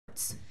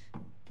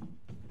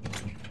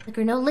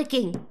Liquor, no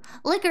licking.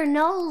 Liquor,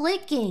 no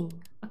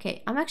licking.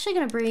 Okay, I'm actually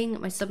gonna bring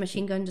my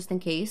submachine gun just in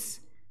case.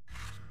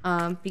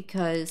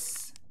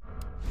 Because...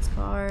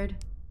 Discard.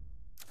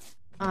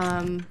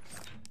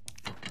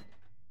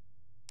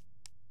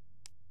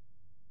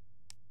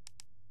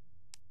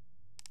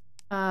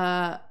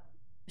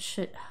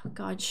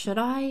 Should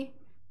I?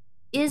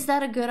 Is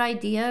that a good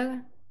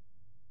idea?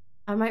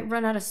 I might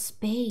run out of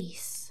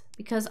space.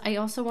 Because I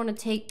also want to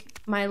take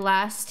my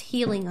last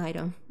healing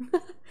item.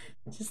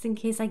 Just in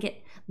case I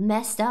get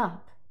messed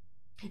up.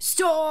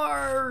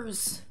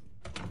 Stars!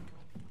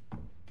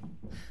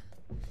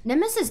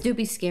 Nemesis do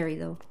be scary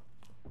though.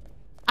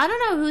 I don't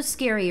know who's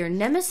scarier,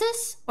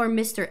 Nemesis or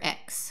Mr.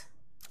 X.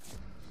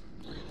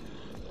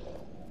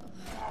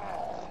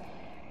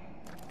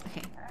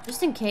 Okay,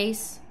 just in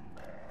case.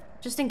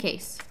 Just in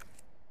case.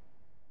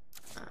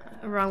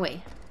 Wrong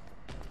way.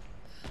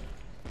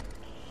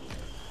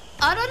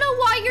 I don't know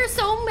why you're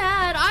so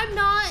mad. I'm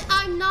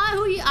not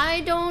who you...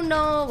 I don't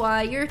know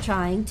why you're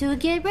trying to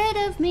get rid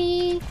of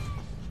me.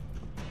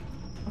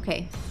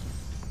 Okay.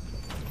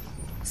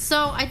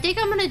 So, I think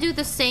I'm gonna do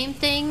the same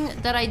thing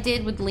that I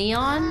did with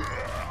Leon.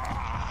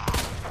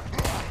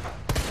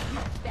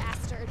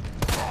 Bastard.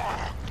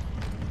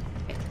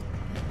 Okay.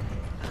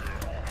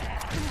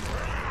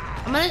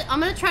 I'm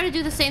gonna try to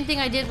do the same thing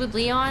I did with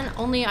Leon,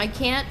 only I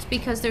can't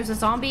because there's a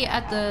zombie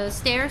at the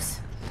stairs.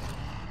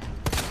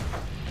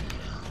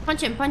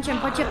 Punch him, punch him,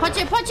 punch him, punch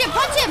him, punch him,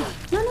 punch him!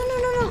 No, no, no,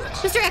 no, no.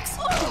 Mr. X!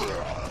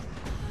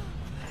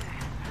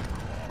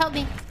 Help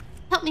me.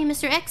 Help me,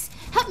 Mr. X.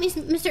 Help me,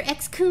 Mr.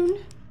 X-Coon.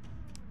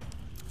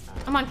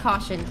 I'm on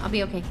caution. I'll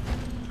be okay.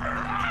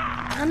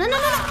 No, no, no, no.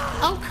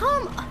 Oh,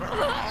 come.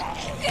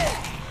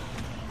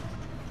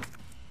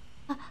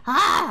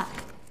 Ah!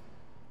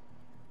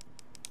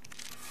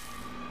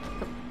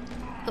 Go.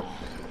 Go. Go.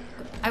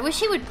 I wish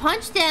he would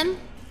punch them.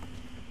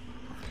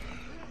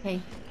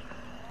 Okay.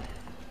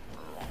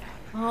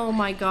 Oh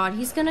my god,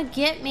 he's gonna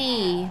get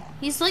me.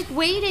 He's like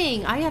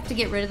waiting. I have to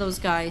get rid of those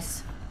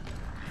guys.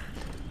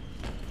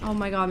 Oh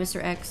my god, Mr.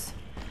 X.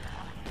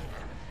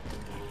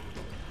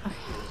 Okay.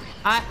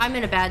 I'm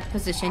in a bad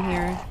position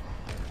here.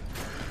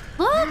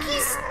 Look,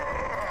 he's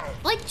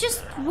like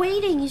just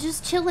waiting. He's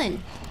just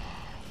chilling.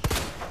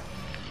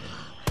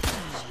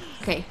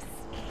 Okay.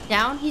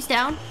 Down, he's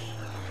down.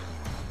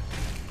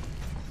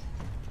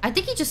 I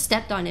think he just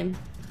stepped on him.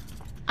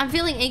 I'm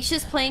feeling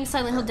anxious playing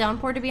Silent Hill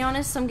Downpour, to be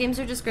honest. Some games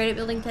are just great at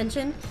building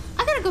tension.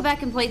 I gotta go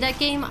back and play that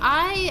game.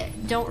 I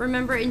don't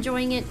remember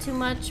enjoying it too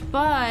much,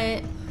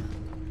 but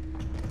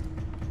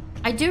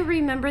I do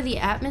remember the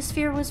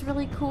atmosphere was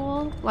really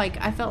cool. Like,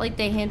 I felt like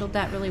they handled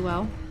that really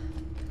well.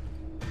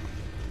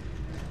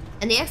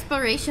 And the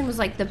exploration was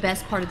like the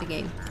best part of the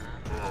game.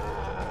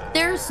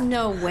 There's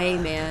no way,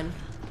 man.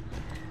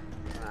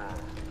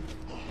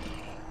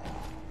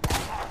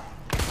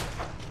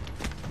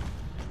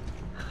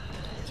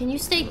 Can you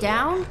stay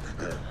down?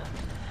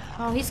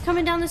 Oh, he's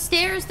coming down the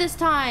stairs this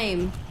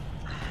time.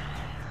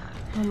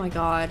 Oh my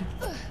god.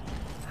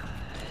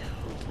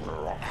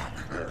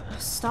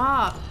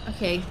 Stop.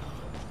 Okay.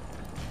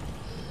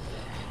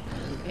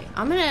 Okay,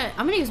 I'm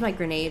gonna use my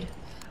grenade.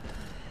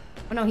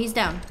 Oh no, he's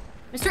down.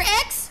 Mr.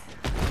 X!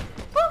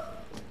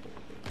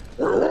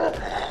 Woo!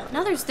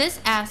 Now there's this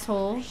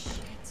asshole.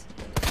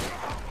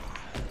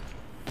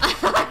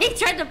 He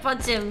tried to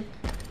punch him.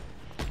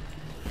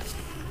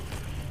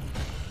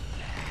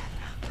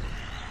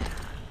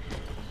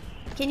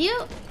 Can you?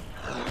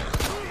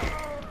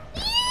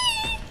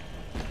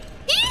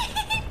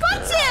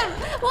 Punch him!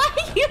 Why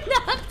are you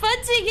not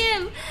punching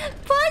him?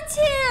 Punch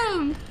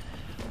him!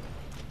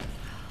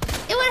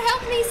 It would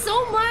help me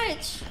so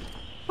much.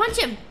 Punch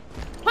him!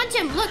 Punch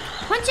him! Look!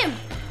 Punch him!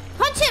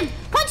 Punch him!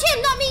 Punch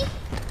him! Not me!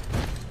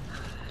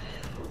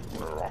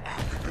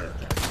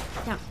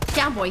 Down.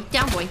 Down, boy.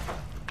 Down, boy.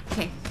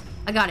 Okay.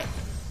 I got it.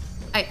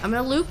 Alright, I'm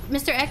gonna loop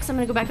Mr. X. I'm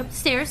gonna go back up the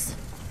stairs.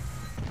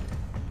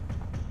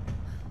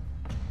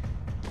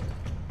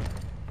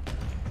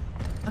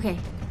 Okay.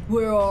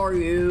 Where are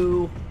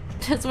you?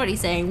 That's what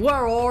he's saying.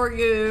 Where are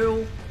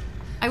you?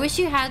 I wish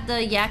you had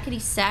the yakety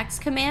sax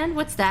command.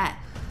 What's that?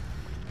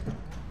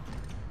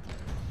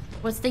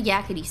 What's the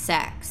yakety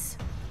sax?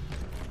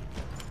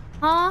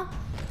 Huh?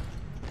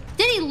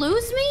 Did he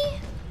lose me?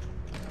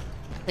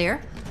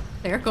 There.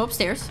 There. Go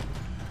upstairs.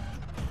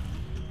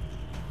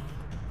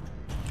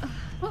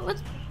 What?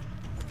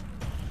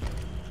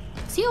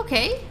 Is he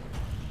okay?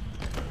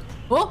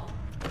 Oh.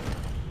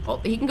 Oh,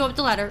 he can go up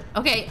the ladder.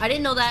 Okay, I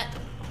didn't know that.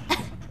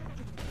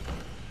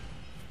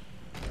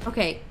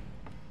 Okay.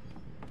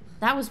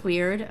 That was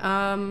weird.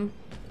 I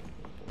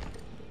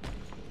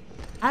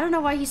don't know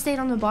why he stayed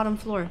on the bottom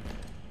floor.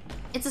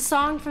 It's a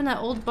song from that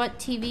old butt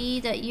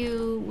TV that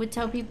you would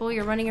tell people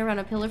you're running around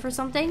a pillar for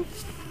something.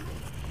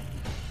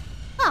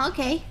 Oh,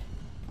 okay.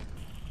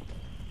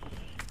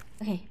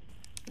 Okay.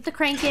 Put the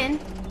crank in.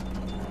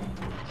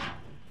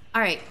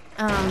 Alright,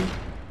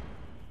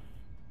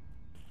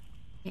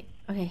 okay,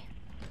 okay.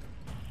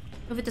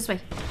 Move it this way.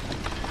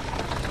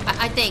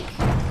 I think.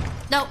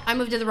 No, I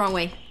moved it the wrong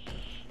way.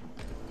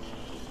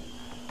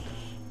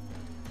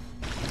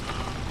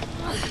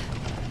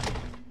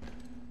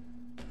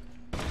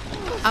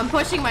 I'm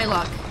pushing my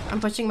luck.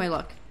 I'm pushing my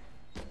luck.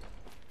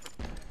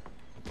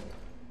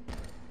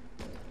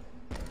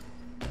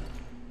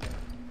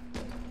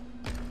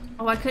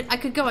 Oh, I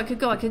could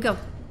go.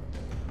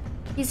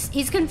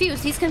 He's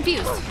confused. He's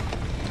confused.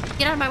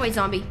 Get out of my way,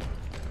 zombie.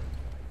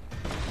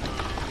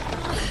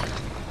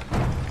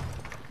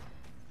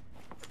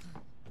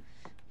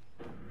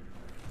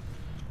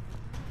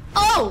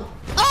 Oh!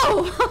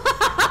 Oh!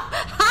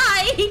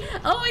 Hi!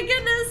 Oh my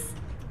goodness!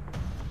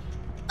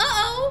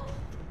 Uh-oh!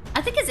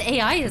 I think his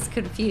AI is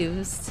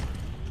confused.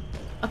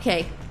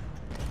 Okay.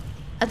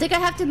 I think I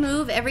have to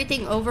move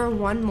everything over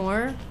one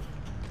more.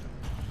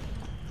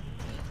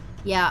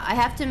 Yeah, I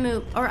have to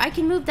move... Or I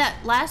can move that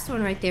last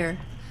one right there.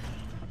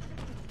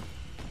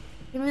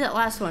 I can move that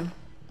last one.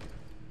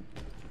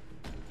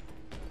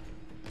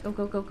 Go,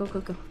 go, go, go,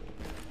 go, go.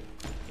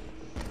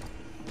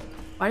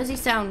 Why does he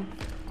sound...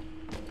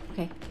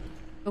 Okay.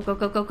 Go, go,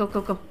 go, go, go,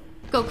 go, go.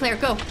 Go, Claire,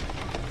 go.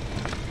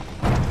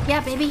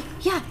 Yeah, baby.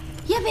 Yeah.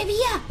 Yeah, baby,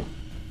 yeah.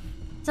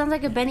 Sounds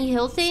like a Benny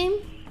Hill theme.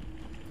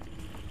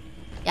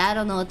 Yeah, I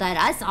don't know what that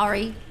is. I'm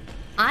sorry.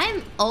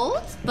 I'm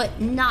old,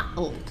 but not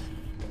old.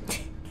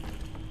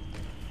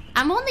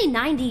 I'm only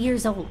 90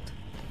 years old.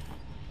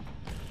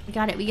 We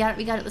got it, we got it,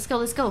 we got it. Let's go,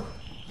 let's go.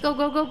 Go,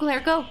 go, go, Claire,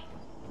 go.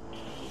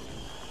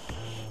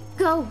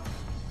 Go.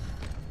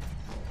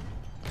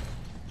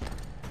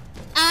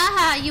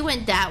 Aha, you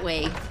went that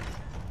way.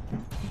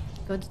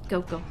 Go,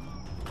 go, go.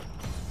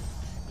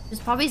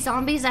 There's probably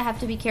zombies. I have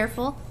to be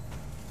careful.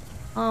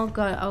 Oh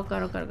god, oh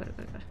god, oh god, oh god,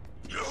 oh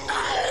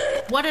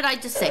god. What did I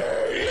just say?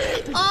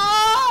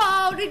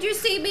 Oh, did you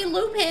see me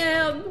loop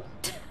him?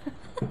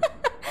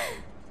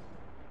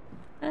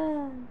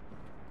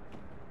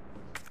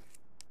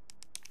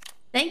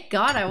 Thank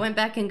God I went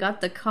back and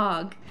got the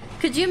cog.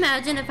 Could you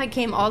imagine if I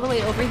came all the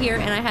way over here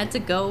and I had to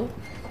go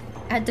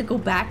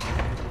back?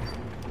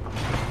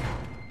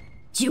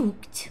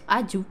 Juked.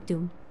 I juked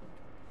him.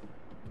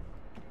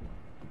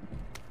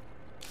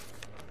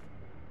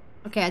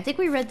 Okay, I think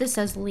we read this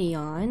as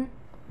Leon.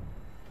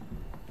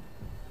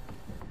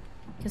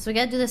 Okay, so we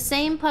gotta do the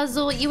same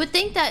puzzle. You would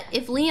think that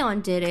if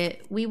Leon did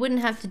it, we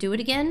wouldn't have to do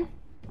it again.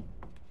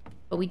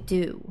 But we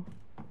do.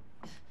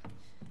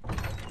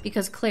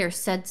 Because Claire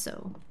said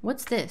so.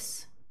 What's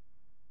this?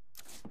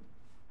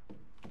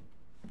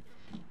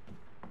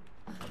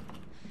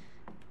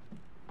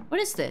 What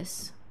is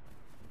this?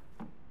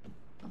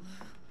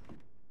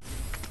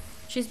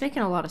 She's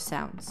making a lot of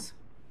sounds.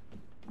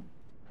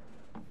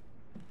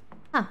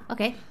 Huh,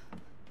 okay.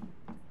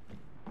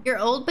 You're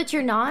old, but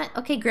you're not?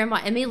 Okay,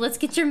 Grandma Emmy, let's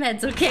get your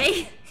meds,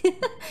 okay?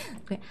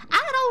 Okay.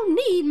 I don't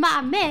need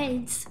my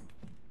meds.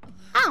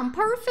 I'm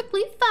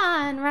perfectly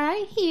fine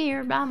right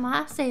here by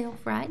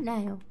myself right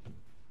now.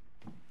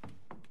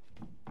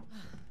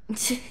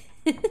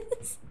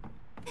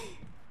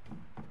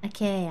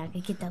 Okay, I gotta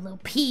get that little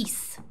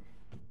piece.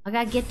 I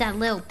gotta get that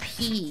little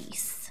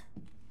piece.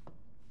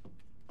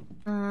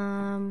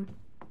 Okay,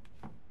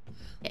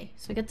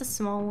 so we got the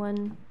small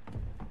one.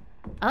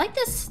 I like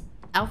this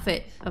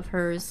outfit of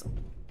hers.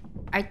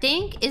 I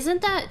think,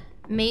 isn't that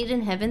Made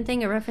in Heaven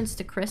thing a reference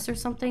to Chris or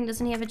something?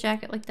 Doesn't he have a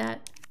jacket like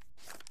that?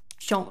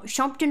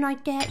 Something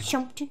like that,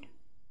 something.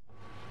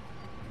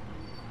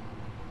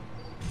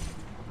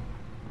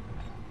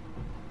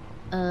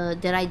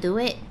 Did I do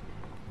it?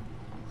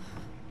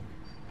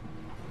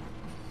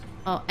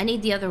 Oh, I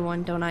need the other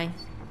one, don't I?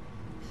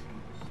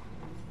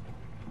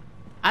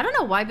 I don't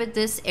know why, but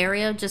this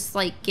area just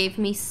like gave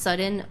me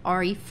sudden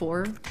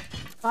RE4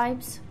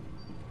 vibes.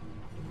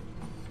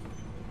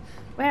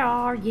 Where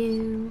are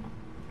you?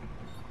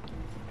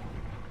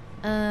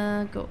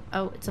 Go.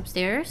 Oh, it's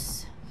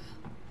upstairs.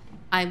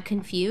 I'm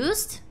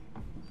confused.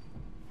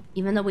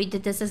 Even though we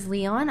did this as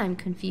Leon, I'm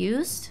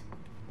confused.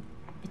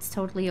 It's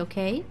totally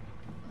okay.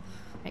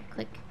 Right,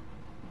 click.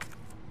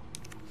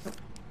 Oh,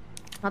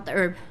 not the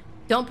herb.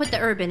 Don't put the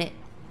herb in it.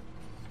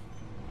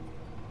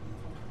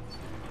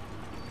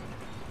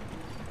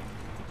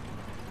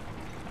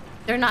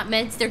 They're not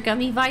meds, they're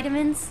gummy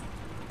vitamins?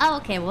 Oh,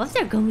 okay, well if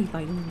they're gummy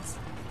vitamins.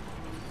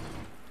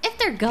 If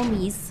they're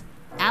gummies,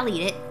 I'll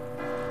eat it.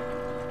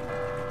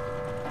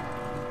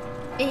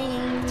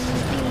 Bing,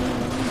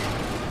 bing.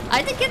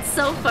 I think it's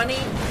so funny.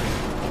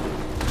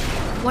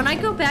 When I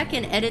go back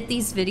and edit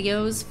these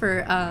videos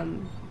for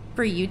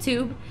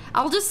YouTube,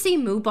 I'll just see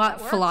Moobot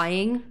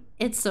flying.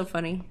 It's so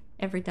funny.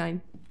 Every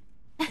time.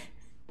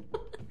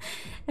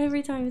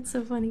 Every time it's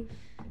so funny.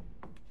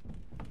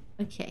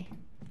 Okay.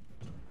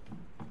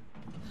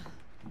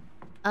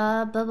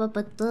 I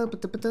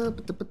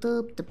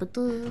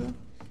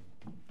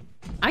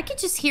could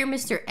just hear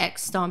Mr.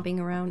 X stomping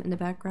around in the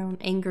background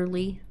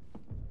angrily.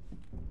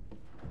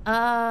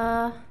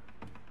 Oh,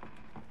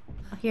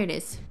 here it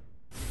is.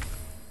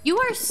 You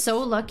are so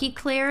lucky,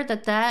 Claire,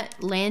 that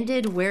that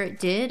landed where it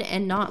did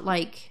and not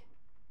like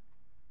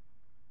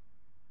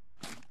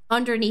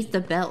underneath the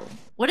bell.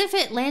 What if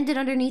it landed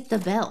underneath the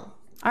bell?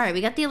 All right,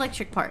 we got the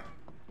electric part.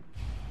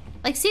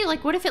 Like, see,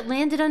 like, what if it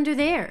landed under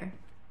there?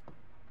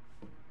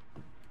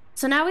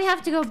 So now we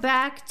have to go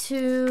back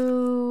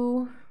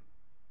to...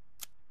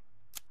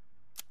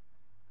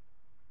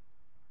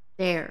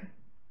 There.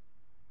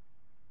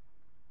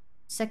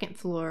 Second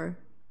floor.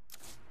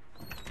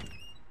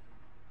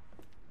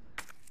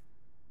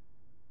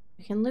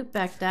 I can loop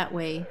back that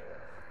way.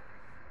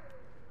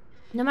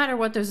 No matter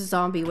what, there's a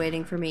zombie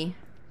waiting for me.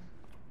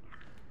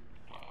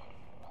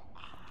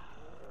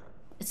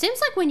 It seems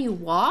like when you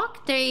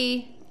walk,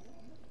 they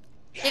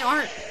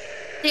aren't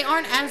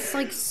as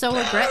like so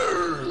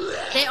aggressive.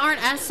 They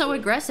aren't as so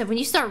aggressive. When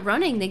you start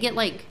running, they get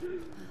like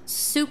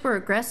super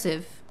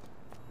aggressive.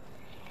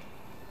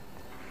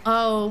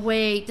 Oh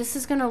wait, this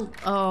is gonna,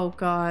 oh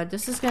god,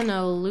 this is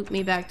gonna loop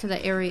me back to the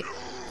area.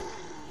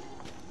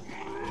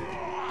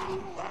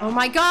 Oh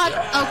my god,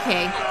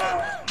 okay.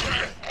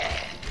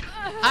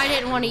 I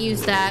didn't want to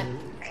use that.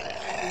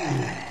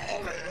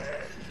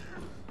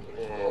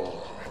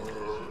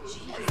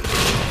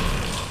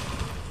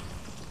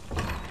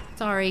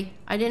 Sorry,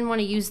 I didn't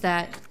want to use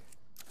that.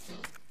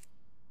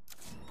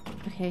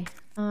 Okay,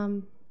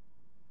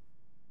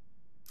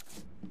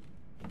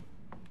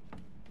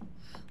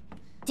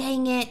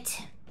 dang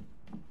it.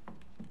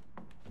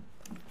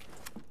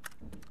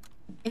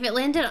 If it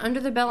landed under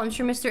the bell, I'm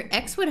sure Mr.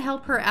 X would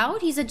help her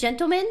out. He's a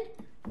gentleman.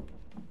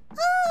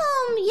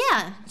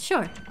 Yeah,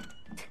 sure.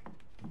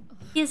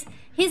 He's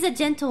a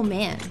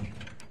gentleman.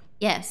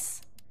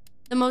 Yes.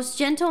 The most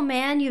gentle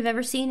man you've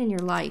ever seen in your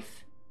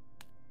life.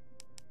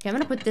 Okay, I'm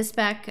gonna put this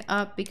back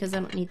up because I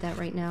don't need that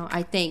right now,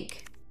 I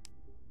think.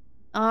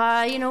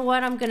 You know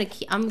what? I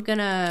think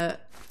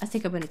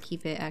I'm gonna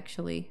keep it,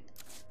 actually.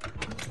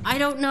 I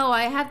don't know.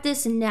 I have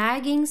this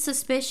nagging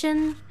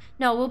suspicion.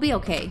 No, we'll be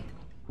okay.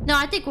 No,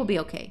 I think we'll be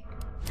okay.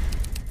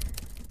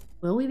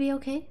 Will we be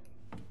okay?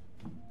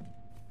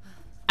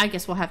 I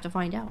guess we'll have to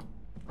find out.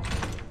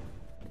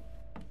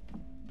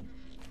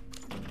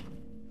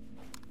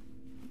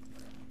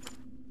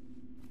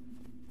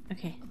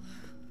 Okay.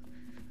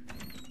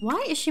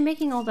 Why is she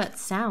making all that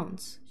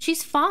sounds?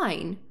 She's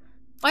fine.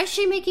 Why is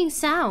she making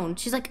sound?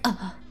 She's like,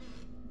 Oh,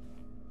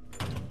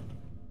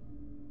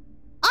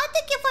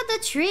 thank you for the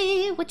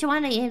tree. What you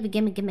want to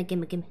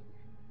gimme.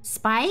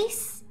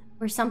 Spice?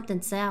 Or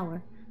something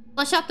sour?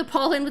 Flush out the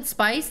pollen with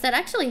spice. That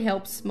actually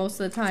helps most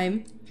of the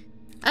time.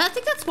 I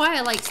think that's why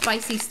I like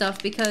spicy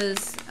stuff,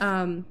 because,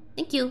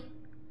 thank you.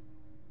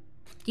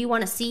 Do you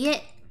want to see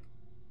it?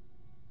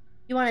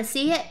 You want to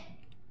see it?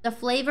 The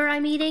flavor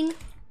I'm eating?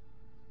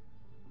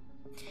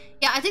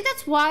 Yeah, I think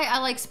that's why I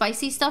like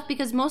spicy stuff,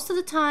 because most of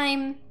the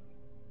time,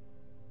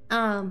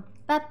 I'm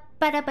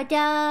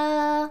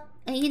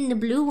eating the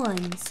blue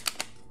ones.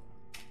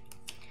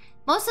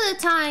 Most of the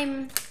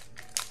time,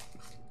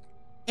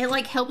 it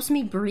like helps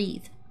me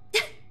breathe.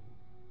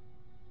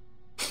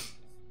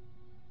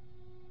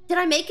 Did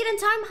I make it in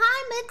time?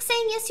 Hi,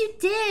 Mixing. Yes, you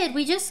did.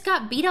 We just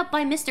got beat up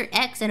by Mr.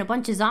 X and a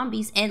bunch of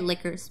zombies and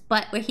lickers,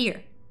 but we're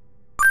here.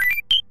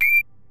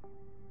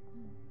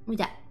 We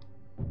got.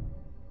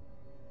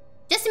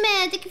 Just a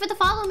man, thank you for the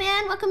follow,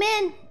 man. Welcome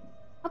in.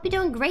 Hope you're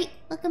doing great.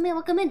 Welcome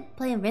in.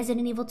 Playing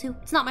Resident Evil 2.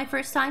 It's not my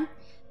first time.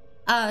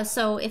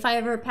 So if I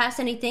ever pass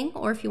anything,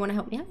 or if you want to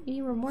help me out,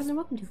 you are more than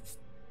welcome to.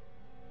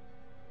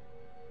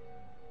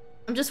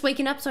 I'm just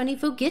waking up, so I need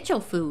food. Get your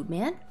food,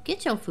 man.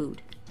 Get your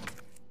food.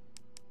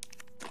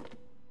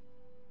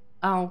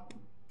 Oh,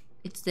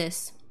 it's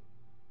this.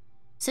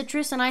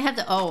 Citrus, and I have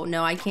to, oh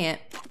no, I can't.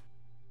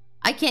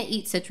 I can't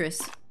eat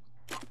citrus.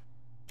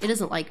 It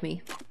doesn't like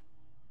me.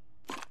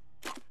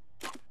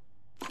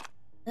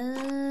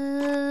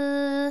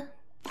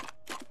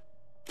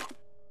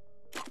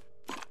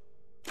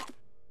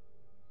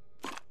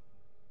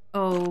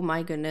 Oh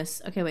my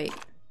goodness. Okay, wait.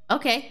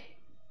 Okay.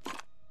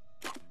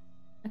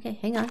 Okay,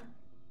 hang on.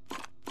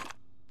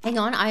 Hang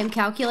on, I am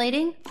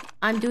calculating.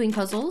 I'm doing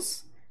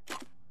puzzles.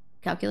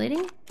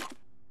 Calculating.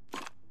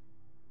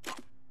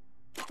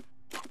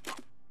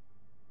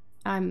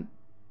 I'm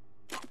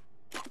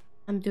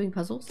doing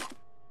puzzles.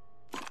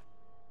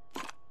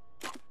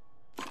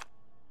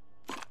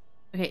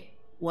 Okay,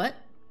 what?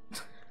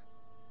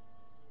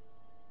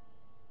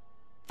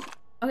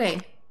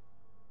 Okay.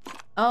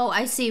 Oh,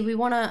 I see. We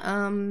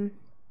wanna,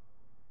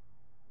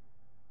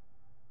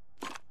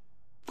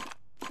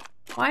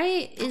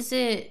 why is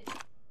it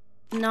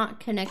not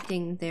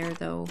connecting there,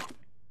 though?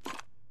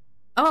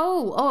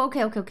 Oh,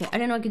 okay. I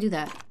didn't know I could do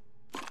that.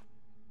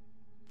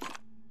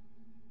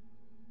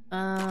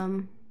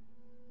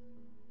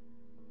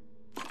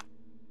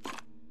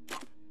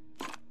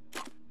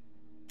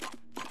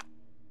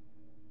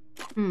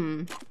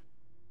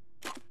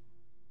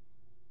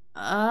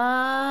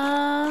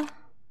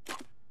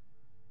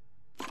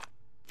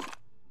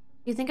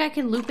 You think I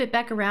can loop it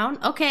back around?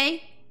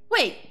 Okay.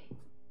 Wait.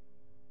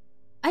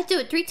 I do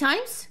it 3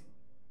 times?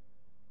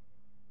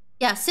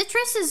 Yeah,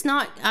 citrus is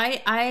not...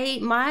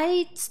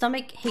 my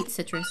stomach hates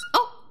citrus.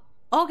 Oh!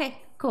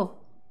 Okay,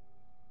 cool.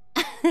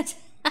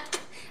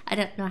 I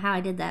don't know how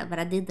I did that, but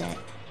I did that.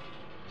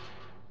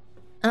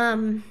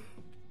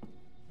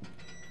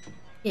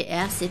 Get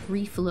acid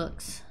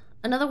reflux.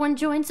 Another one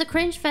joins the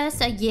cringe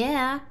fest.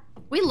 Yeah.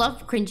 We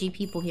love cringy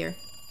people here.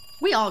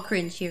 We all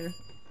cringe here.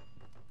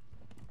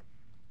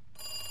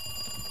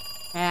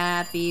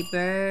 Happy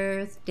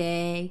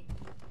birthday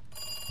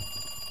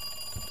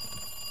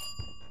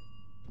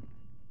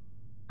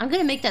I'm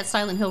gonna make that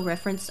Silent Hill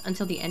reference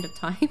until the end of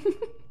time.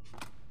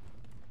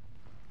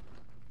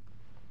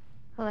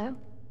 Hello?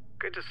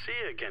 Good to see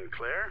you again,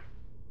 Claire.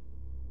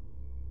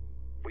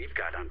 We've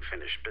got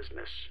unfinished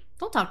business.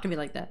 Don't talk to me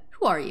like that.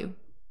 Who are you?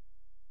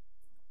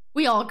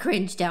 We all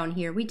cringe down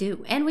here. We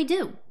do. And we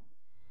do.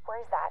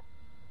 Where's that?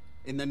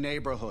 In the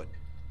neighborhood.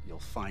 You'll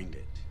find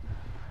it.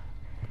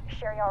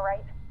 Sherry all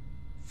right?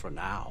 For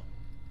now.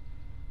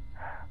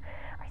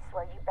 I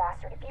swear, you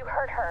bastard, if you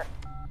hurt her.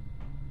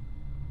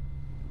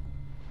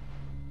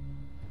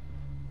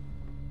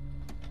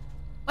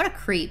 What a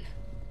creep.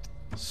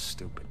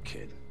 Stupid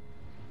kid.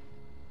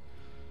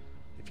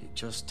 If you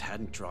just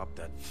hadn't dropped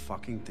that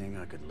fucking thing,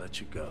 I could let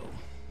you go.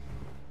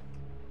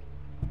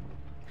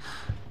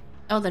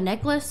 Oh, the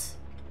necklace?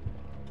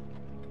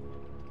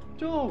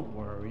 Don't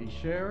worry,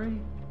 Sherry.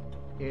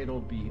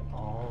 It'll be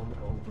all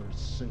over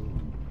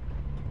soon.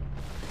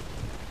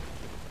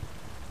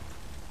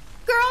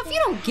 Girl, if you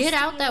don't get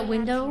out that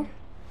window.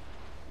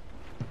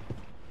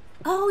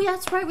 Oh, yeah,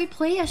 that's right. We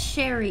play as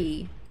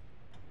Sherry.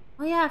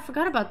 Oh, yeah, I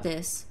forgot about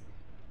this.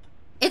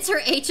 It's her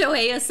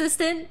HOA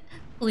assistant.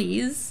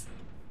 Please.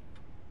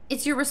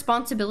 It's your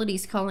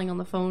responsibilities calling on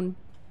the phone.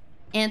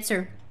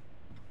 Answer.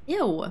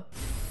 Ew.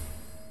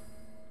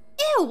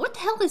 Ew, what the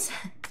hell is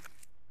that?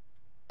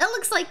 That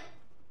looks like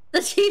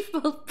the chief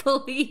of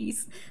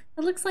police.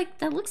 That looks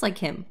like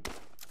him.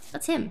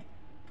 That's him.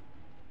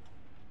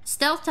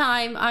 Stealth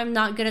time. I'm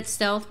not good at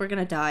stealth. We're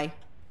gonna die.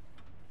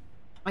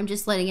 I'm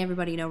just letting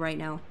everybody know right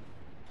now.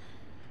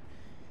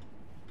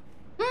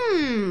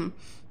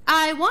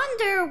 I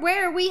wonder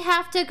where we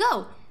have to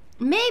go.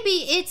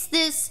 Maybe it's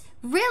this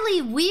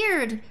really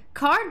weird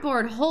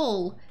cardboard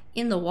hole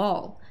in the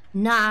wall.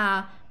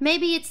 Nah,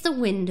 maybe it's the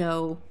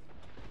window.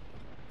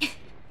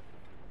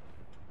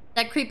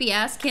 That creepy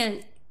ass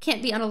can't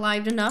be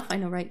unalived enough. I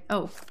know, right?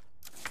 Oh.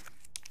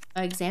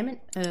 Examine.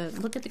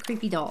 Look at the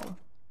creepy doll.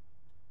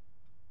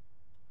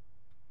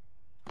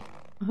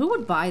 Who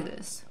would buy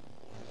this?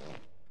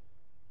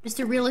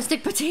 Mr.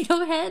 Realistic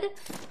Potato Head?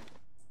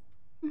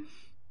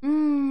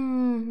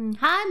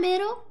 Hi,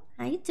 Middle.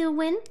 How you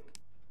doing?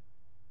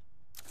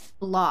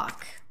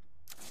 Block.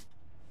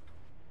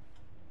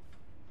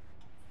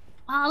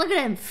 Oh, look at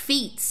them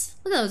feet.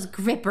 Look at those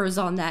grippers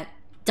on that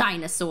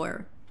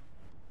dinosaur.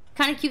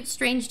 Kind of cute,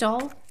 strange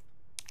doll.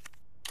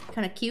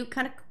 Kind of cute,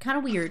 kind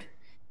of weird.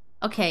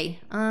 Okay,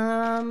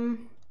 oh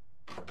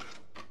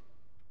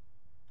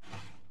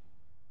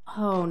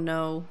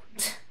no.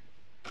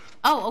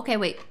 Oh, okay,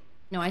 wait.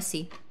 No, I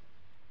see.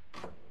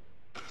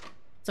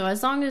 So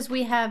as long as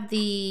we have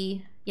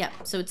the... Yeah,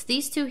 so it's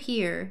these two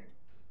here.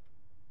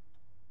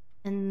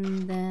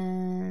 And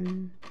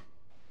then...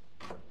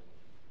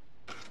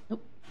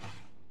 Nope.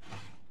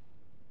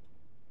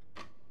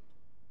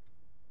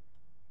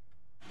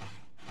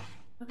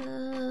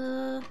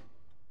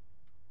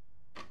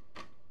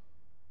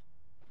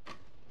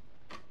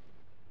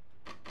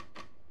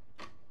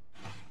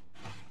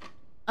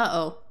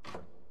 Uh-oh.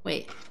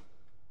 Wait.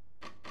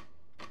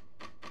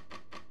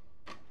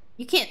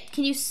 You can't...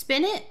 Can you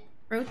spin it?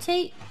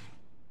 Rotate?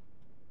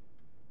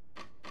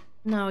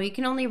 No, you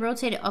can only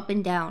rotate it up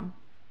and down.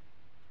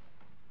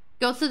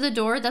 Go through the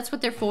door? That's what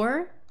they're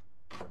for?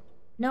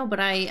 No, but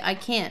I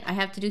can't. I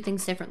have to do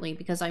things differently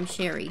because I'm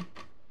Sherry.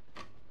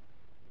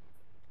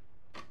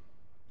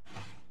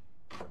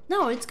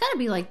 No, it's gotta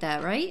be like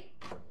that, right?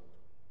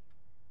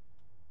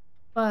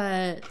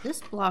 But this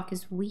block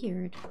is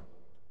weird.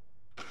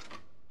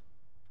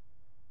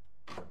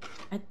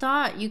 I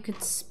thought you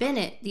could spin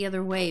it the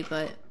other way,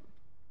 but...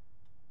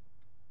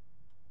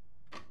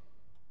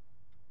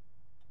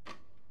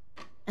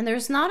 And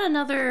there's not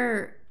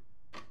another...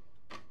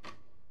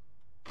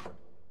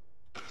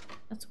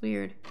 That's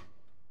weird.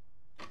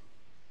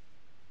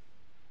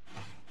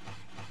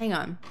 Hang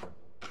on.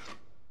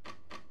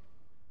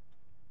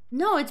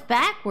 No, it's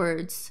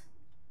backwards.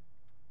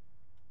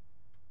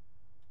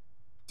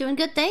 Doing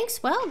good,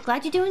 thanks? Well,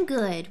 glad you're doing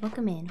good.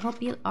 Welcome in.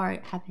 Hope you are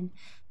having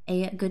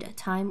a good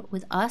time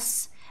with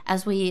us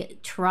as we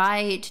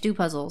try to do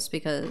puzzles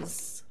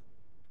because...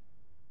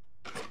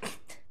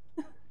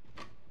 I'm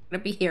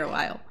gonna be here a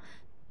while.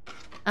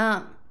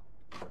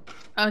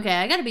 Okay,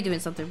 I gotta be doing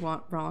something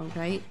wrong,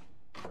 right?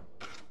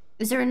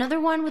 Is there another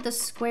one with a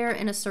square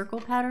and a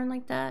circle pattern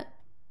like that?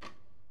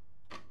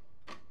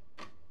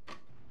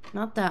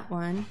 Not that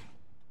one.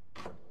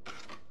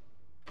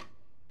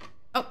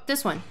 Oh,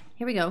 this one.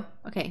 Here we go.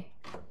 Okay.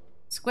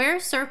 Square,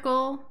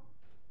 circle.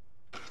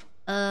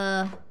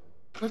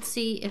 Let's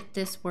see if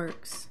this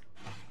works.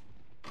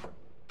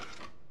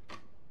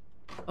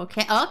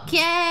 Okay.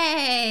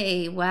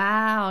 Okay!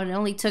 Wow, it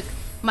only took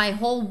my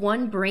whole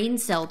one brain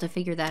cell to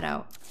figure that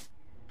out.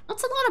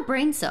 That's a lot of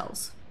brain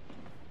cells.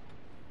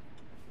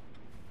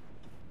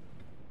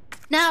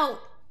 Now,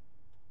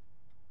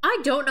 I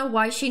don't know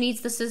why she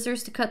needs the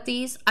scissors to cut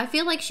these. I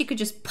feel like she could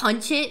just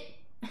punch it.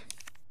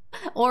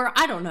 Or,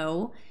 I don't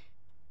know,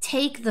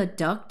 take the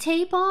duct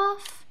tape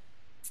off?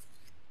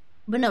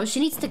 But no,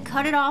 she needs to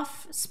cut it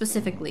off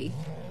specifically.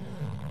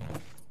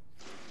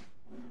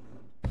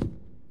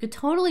 Could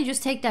totally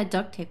just take that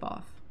duct tape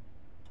off.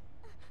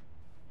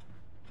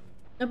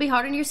 Don't be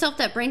hard on yourself.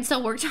 That brain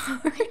cell worked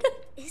hard.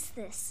 What is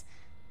this?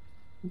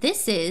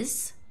 This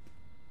is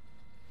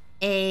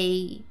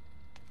a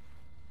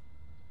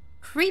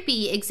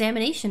creepy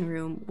examination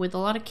room with a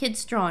lot of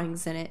kids'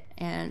 drawings in it,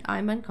 and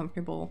I'm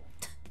uncomfortable.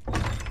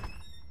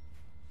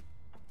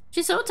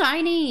 She's so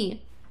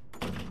tiny.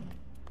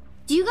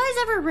 Do you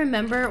guys ever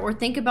remember or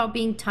think about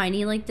being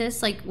tiny like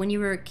this, like when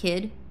you were a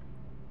kid?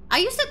 I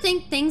used to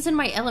think things in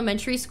my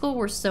elementary school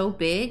were so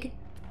big,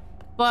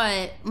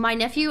 but my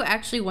nephew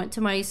actually went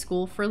to my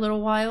school for a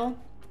little while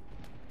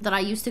that I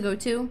used to go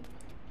to,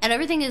 and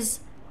everything is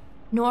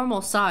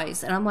normal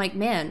size, and I'm like,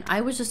 man,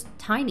 I was just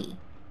tiny.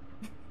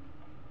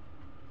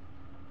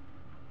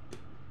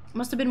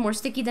 Must have been more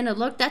sticky than it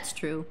looked. That's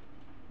true.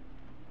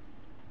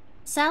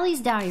 Sally's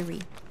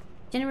diary,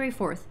 January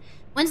 4th.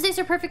 Wednesdays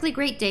are perfectly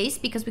great days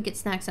because we get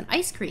snacks and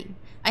ice cream.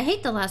 I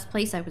hate the last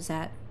place I was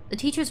at. The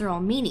teachers are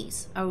all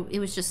meanies. Oh, it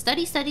was just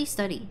study, study,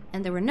 study,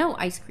 and there were no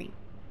ice cream.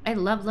 I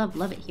love, love,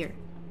 love it here.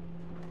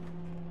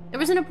 There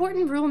was an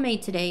important rule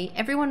made today.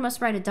 Everyone must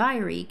write a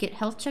diary, get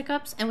health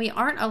checkups, and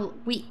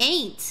we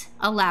ain't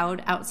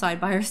allowed outside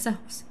by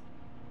ourselves.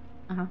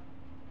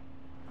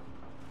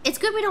 It's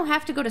good we don't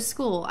have to go to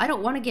school. I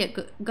don't want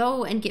to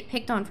go and get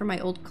picked on for my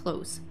old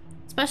clothes.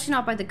 Especially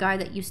not by the guy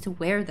that used to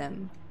wear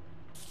them.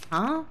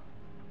 Huh?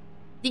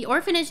 The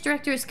orphanage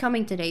director is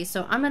coming today,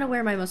 so I'm gonna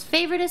wear my most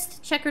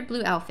favoritist checkered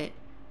blue outfit.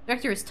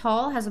 Director is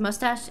tall, has a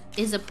mustache,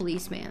 is a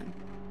policeman.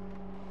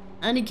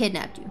 And he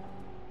kidnapped you.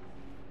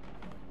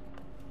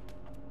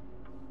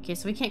 Okay,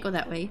 so we can't go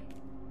that way.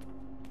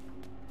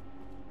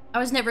 I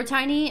was never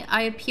tiny.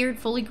 I appeared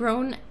fully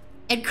grown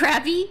and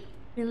crabby.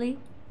 Really?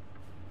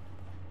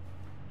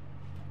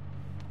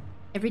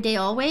 Every day,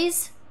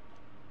 always?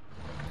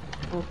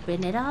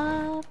 Open it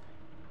up.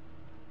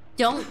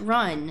 Don't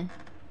run.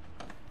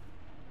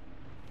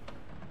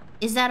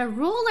 Is that a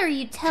rule, or are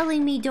you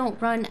telling me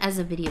don't run as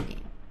a video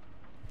game?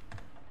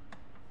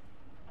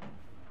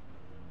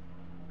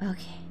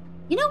 Okay.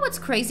 You know what's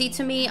crazy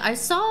to me? I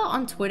saw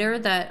on Twitter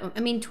that... I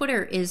mean,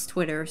 Twitter is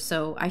Twitter,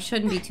 so I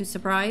shouldn't be too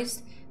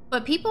surprised.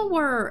 But people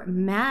were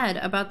mad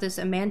about this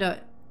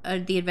Amanda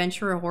the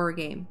Adventurer horror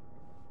game.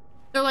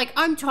 They're like,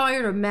 I'm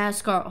tired of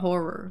mascot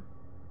horror.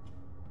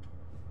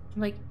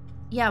 I'm like,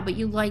 yeah, but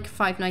you like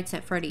Five Nights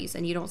at Freddy's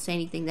and you don't say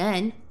anything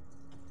then.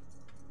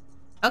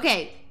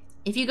 Okay,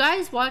 if you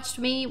guys watched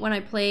me when I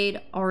played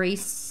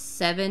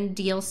RE7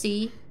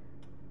 DLC,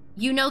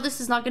 you know this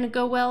is not going to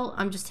go well.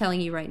 I'm just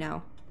telling you right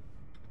now.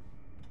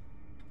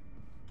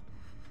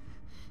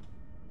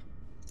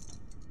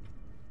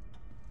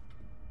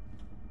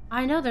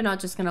 I know they're not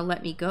just going to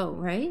let me go,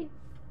 right?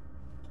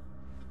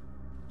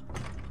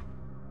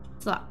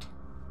 It's locked.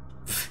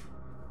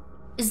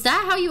 Is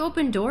that how you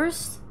open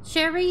doors,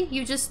 Sherry?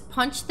 You just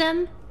punch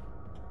them?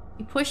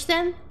 You push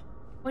them?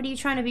 What are you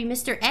trying to be,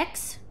 Mr.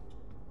 X?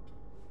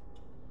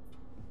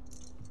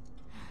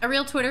 A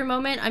real Twitter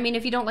moment? I mean,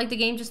 if you don't like the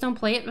game, just don't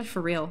play it, but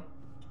for real.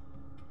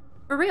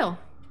 For real.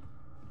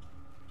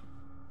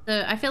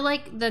 I feel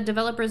like the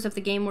developers of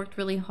the game worked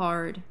really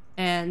hard,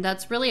 and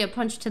that's really a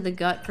punch to the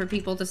gut for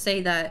people to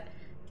say that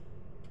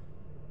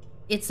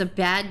it's a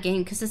bad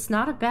game, because it's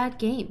not a bad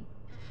game.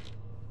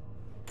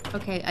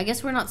 Okay, I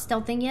guess we're not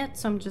stealthing yet,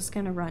 so I'm just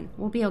gonna run.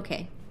 We'll be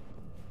okay.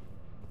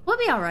 We'll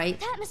be alright.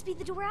 That must be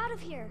the door out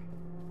of here.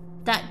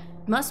 That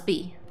must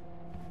be.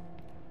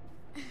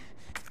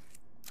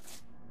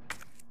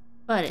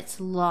 But it's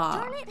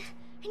locked. Darn it!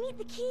 I need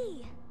the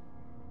key.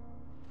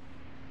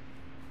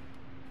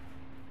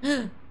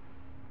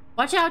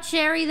 Watch out,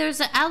 Sherry! There's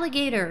an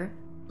alligator!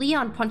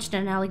 Leon punched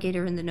an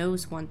alligator in the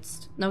nose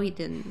once. No, he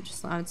didn't.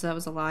 Just that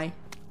was a lie.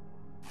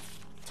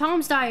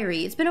 Tom's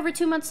diary. It's been over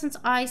 2 months since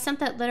I sent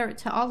that letter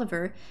to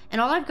Oliver,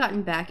 and all I've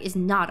gotten back is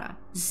nada.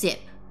 Zip.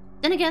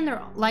 Then again,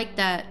 they're like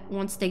that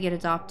once they get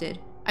adopted.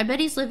 I bet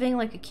he's living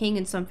like a king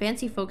in some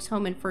fancy folks'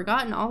 home and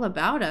forgotten all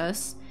about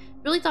us.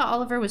 Really thought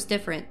Oliver was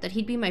different, that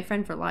he'd be my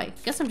friend for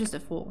life. Guess I'm just a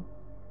fool.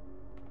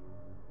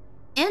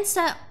 Anne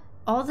sat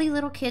all the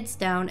little kids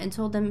down and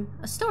told them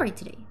a story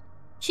today.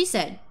 She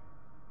said,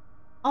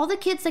 all the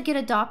kids that get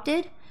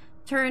adopted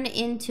turn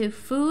into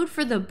food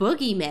for the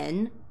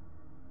boogeymen.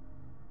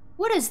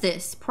 What is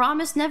this?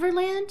 Promised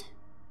Neverland?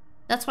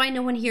 That's why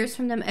no one hears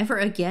from them ever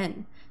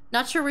again.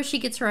 Not sure where she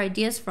gets her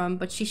ideas from,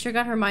 but she sure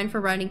got her mind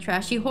for writing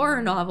trashy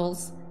horror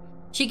novels.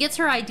 She gets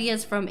her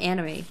ideas from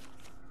anime.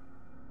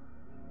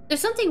 There's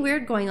something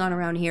weird going on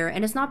around here,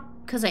 and it's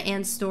not because of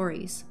Anne's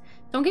stories.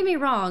 Don't get me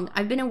wrong,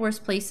 I've been in worse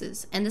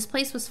places, and this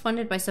place was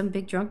funded by some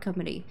big drug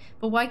company,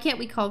 but why can't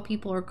we call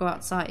people or go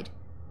outside?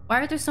 Why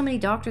are there so many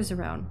doctors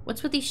around?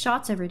 What's with these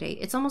shots every day?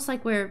 It's almost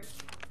like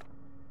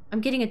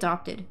I'm getting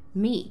adopted.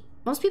 Me.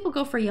 Most people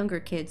go for younger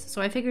kids,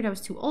 so I figured I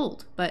was too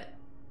old, but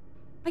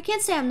I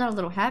can't say I'm not a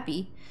little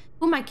happy.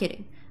 Who am I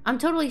kidding? I'm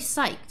totally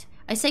psyched.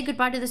 I say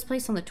goodbye to this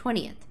place on the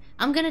 20th.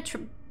 I'm gonna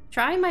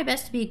try my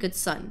best to be a good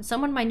son,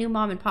 someone my new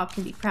mom and pop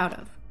can be proud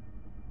of.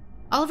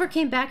 Oliver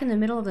came back in the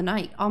middle of the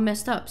night, all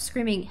messed up,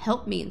 screaming,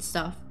 help me and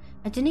stuff.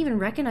 I didn't even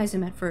recognize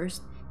him at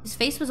first. His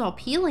face was all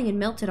peeling and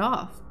melted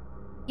off.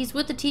 He's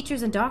with the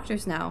teachers and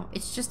doctors now.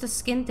 It's just a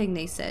skin thing,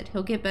 they said.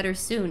 He'll get better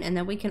soon, and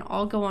then we can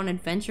all go on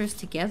adventures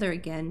together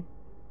again.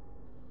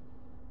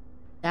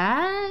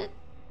 That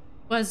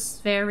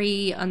was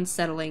very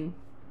unsettling.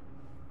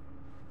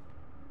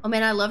 Oh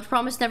man, I loved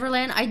Promised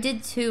Neverland. I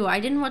did too. I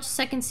didn't watch the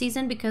second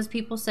season because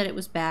people said it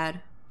was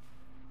bad.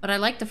 But I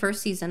liked the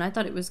first season. I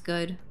thought it was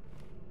good.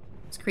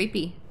 It's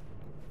creepy.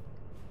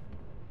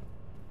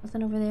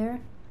 Nothing over there?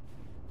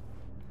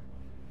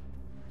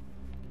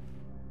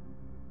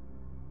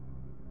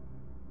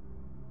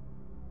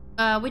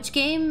 Which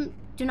game?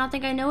 Do not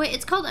think I know it.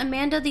 It's called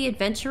Amanda the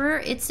Adventurer.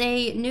 It's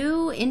a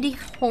new indie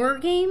horror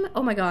game.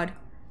 Oh my god.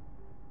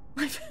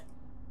 My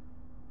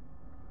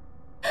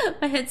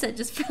headset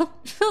just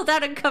filled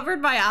out and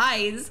covered my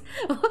eyes.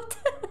 What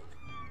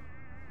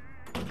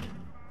the?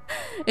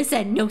 It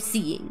said no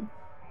seeing.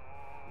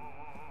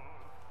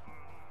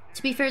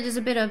 To be fair, there's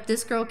a bit of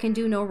this girl can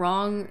do no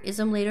wrong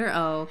ism later.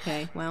 Oh,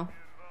 okay. Well.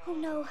 Oh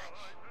no,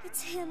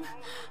 it's him.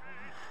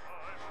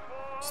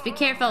 Just be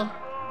careful.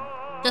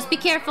 Just be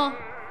careful.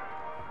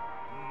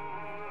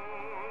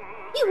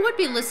 He would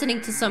be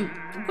listening to some...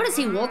 What is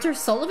he, Walter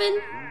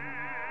Sullivan?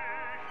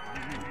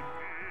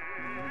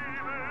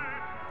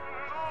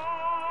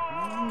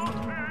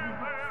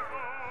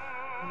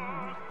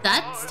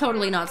 That's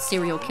totally not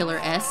serial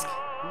killer-esque.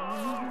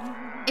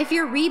 If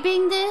you're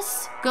reading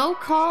this, go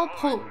call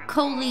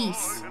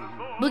police.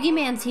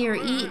 Boogeyman's here,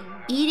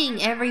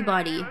 eating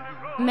everybody.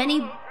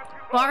 Many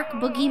bark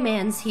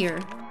boogeyman's here.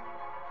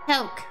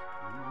 Help.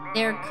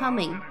 They're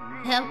coming.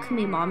 Help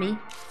me, mommy.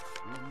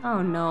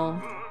 Oh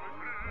no.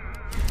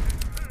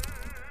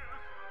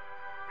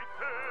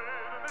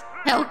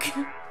 Help.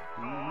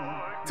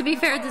 To be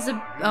fair, there's a...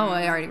 Oh,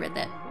 I already read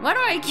that. Why do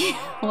I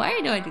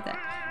do that?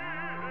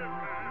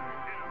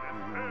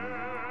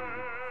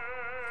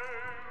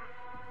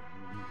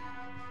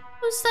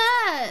 Who's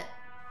that?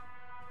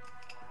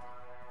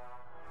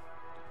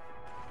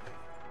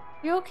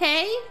 You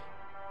okay?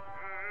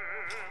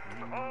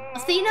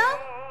 Athena?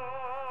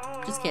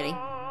 Just kidding.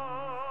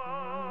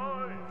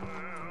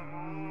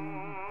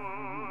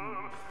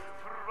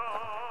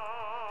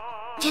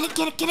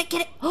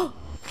 Get it! Oh!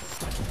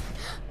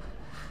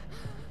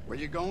 Where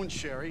you going,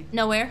 Sherry?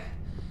 Nowhere.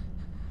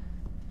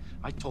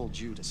 I told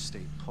you to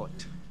stay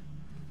put.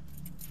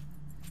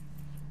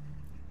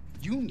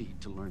 You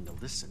need to learn to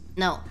listen.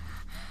 No.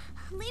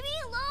 Leave me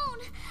alone.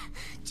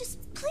 Just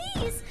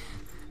please.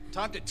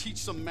 Time to teach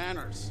some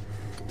manners.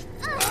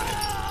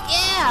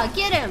 Yeah,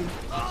 get him.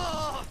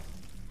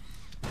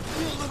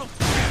 You little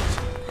bitch!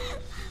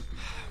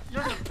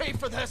 You're gonna pay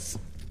for this!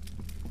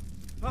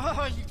 You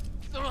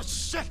little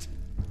shit!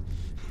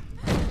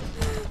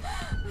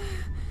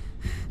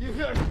 You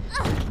hear?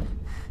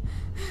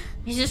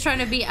 He's just trying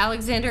to be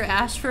Alexander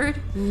Ashford?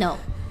 No.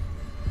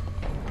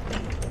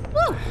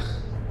 Woo!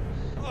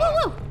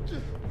 Woo!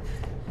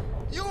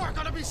 You are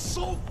gonna be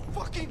so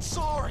fucking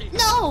sorry!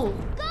 No!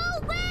 Go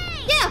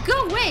away. Yeah,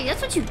 go away.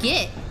 That's what you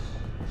get.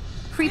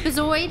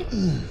 Creepazoid.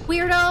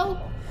 Weirdo.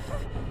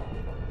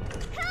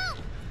 Help!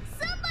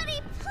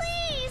 Somebody,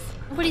 please.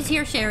 Nobody's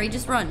here, Sherry.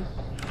 Just run.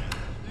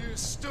 You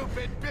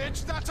stupid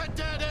bitch! That's a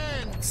dead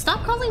end!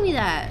 Stop calling me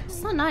that.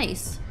 It's not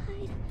nice.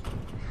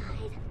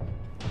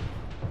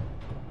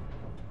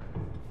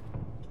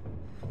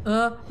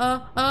 Uh-oh,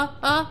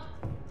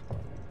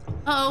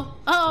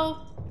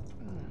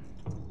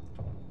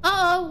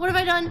 what have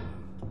I done?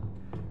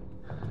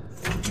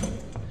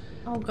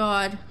 Oh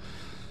god.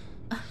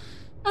 I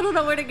don't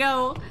know where to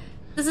go.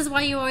 This is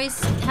why you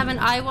always have an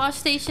eye wash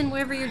station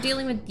wherever you're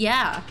dealing with,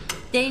 yeah,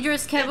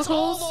 dangerous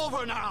chemicals. It's all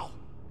over now!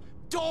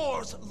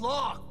 Doors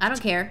locked! I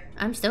don't care.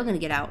 I'm still gonna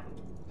get out.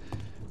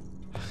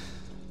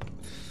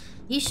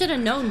 He should have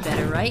known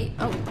better, right?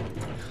 Oh.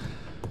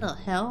 The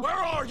hell? Where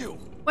are you?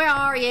 Where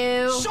are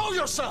you? Show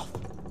yourself!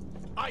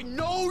 I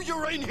know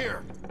you're in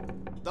here!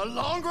 The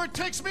longer it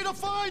takes me to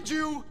find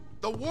you,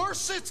 the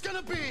worse it's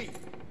gonna be!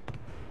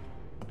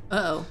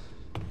 Uh-oh.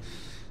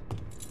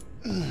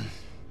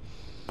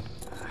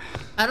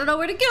 I don't know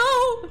where to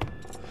go!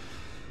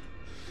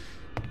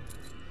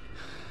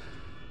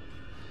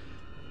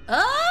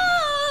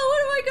 Oh,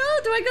 where do I go?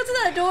 Do I go to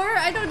that door?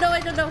 I don't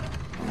know.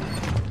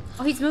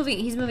 Oh, he's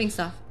moving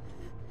stuff.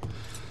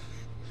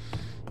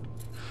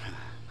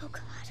 Oh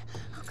god.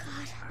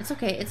 It's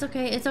okay.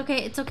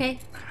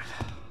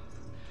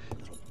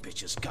 Little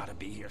bitch has gotta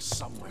be here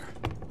somewhere.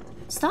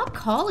 Stop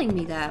calling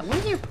me that. What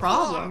is your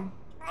problem?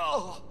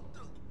 Oh!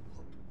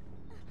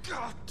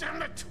 God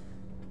damn it!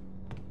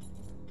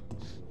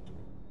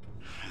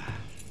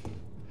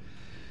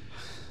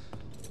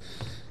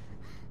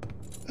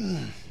 Do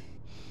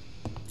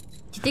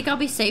you think I'll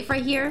be safe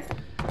right here?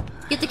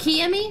 Get the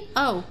key, Emmy?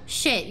 Oh,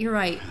 shit, you're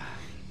right.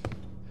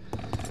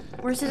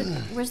 Where's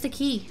the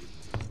key?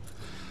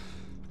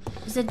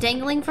 Is it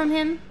dangling from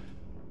him?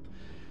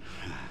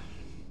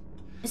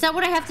 Is that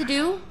what I have to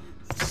do?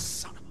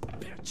 Son of a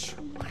bitch.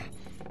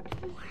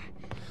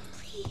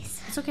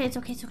 Please. It's okay.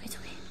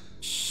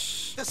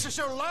 Shh. This is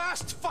your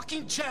last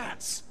fucking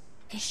chance.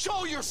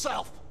 Show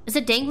yourself. Is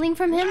it dangling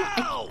from him?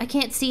 Now! I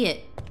can't see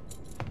it.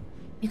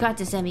 You got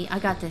this, Emmy. I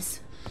got this.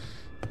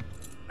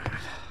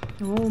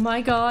 Oh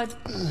my god.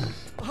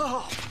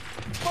 Oh,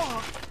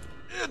 fuck.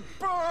 It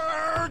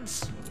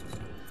burns.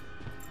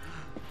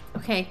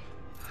 Okay.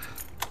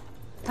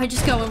 We're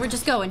just going. We're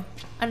just going.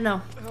 I don't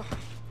know.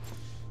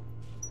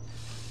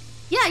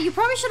 Yeah, you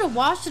probably should have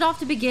washed it off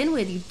to begin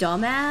with, you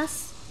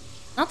dumbass.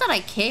 Not that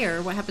I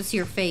care what happens to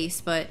your face,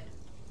 but...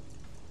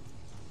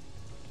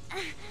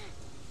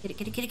 Get it,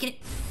 get it, get it, get it.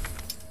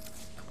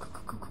 Go, go,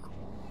 go, go, go.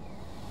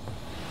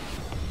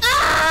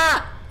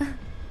 Ah!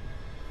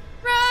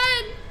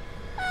 Run!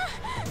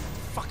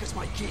 Fuck is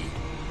my key?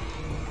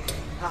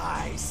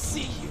 I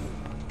see you.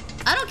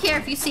 I don't care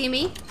if you see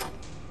me.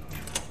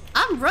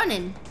 I'm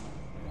running.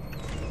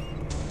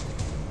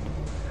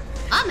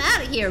 I'm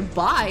out of here.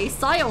 Bye.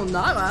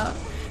 Sayonara.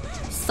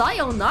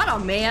 Sayonara,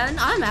 man.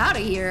 I'm out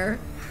of here.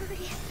 Hurry,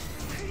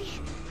 hurry,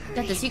 You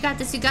got this. You got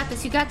this. You got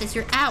this. You got this.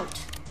 You're out.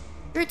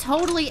 You're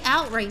totally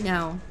out right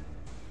now.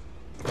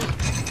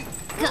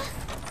 won't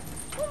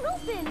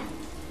open.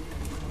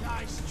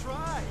 Nice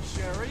try,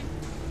 Sherry.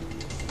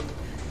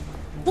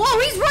 Whoa,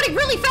 he's running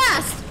really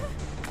fast.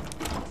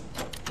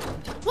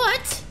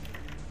 What?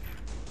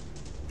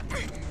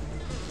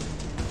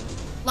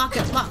 Lock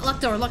it.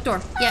 Lock door. Lock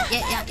door. Yeah.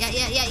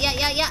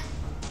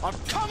 I'm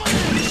coming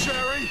in,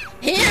 Sherry.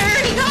 Here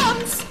he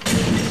comes.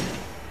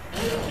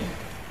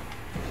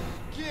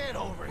 Get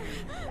over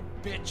here,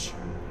 bitch.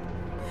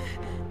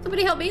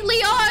 Somebody help me,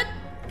 Leon.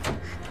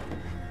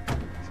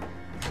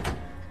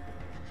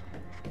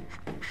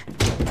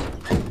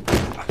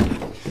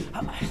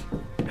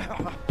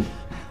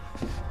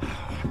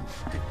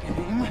 The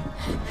game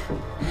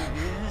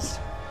is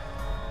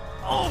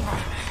over.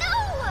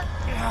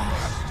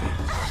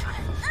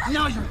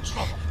 Now you're in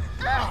trouble.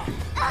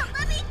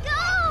 Let me go!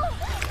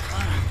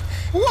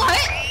 What?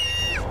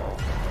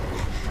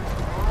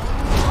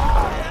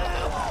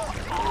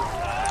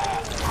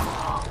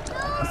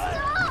 No,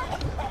 stop!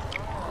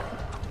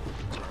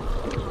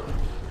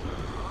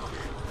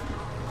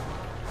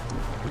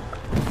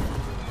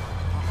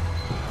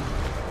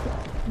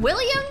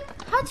 William?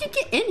 How'd you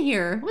get in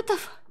here? What the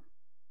f-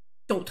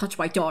 Don't touch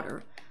my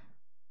daughter.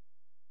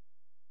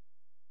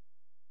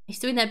 He's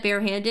doing that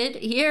barehanded.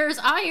 Here's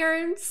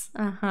irons.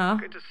 Uh-huh.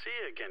 Good to see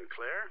you again,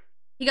 Claire.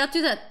 He got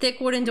through that thick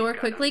wooden door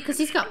quickly because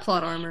he's got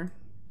plot armor.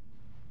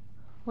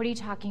 What are you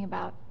talking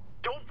about?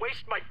 Don't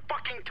waste my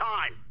fucking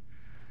time.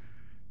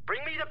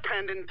 Bring me the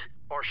pendant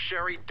or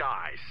Sherry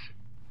dies.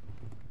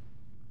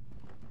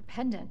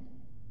 Pendant?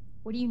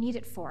 What do you need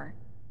it for?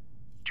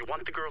 Do you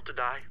want the girl to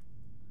die?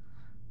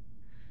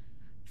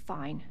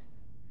 Fine.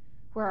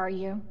 Where are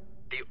you?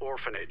 The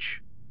orphanage.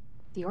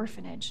 The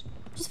orphanage.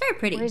 She's very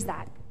pretty. Where is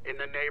that? In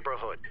the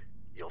neighborhood.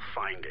 You'll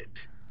find it.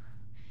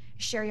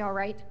 Is Sherry all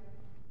right?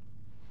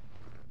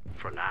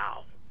 For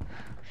now.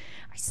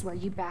 I swear,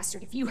 you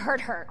bastard, if you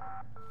hurt her...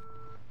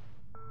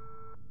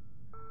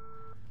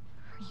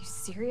 Are you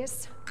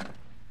serious?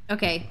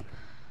 Okay.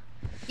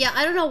 Yeah,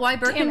 I don't know why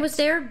Birkin Damn was it.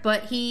 there,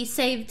 but he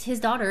saved his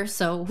daughter,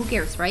 so who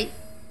cares, right?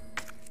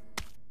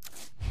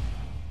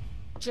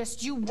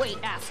 Just you wait,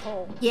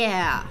 asshole.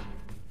 Yeah.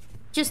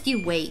 Just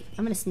you wait.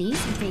 I'm gonna sneeze,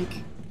 I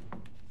think.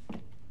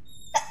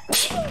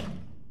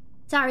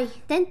 Sorry.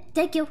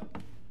 Thank you.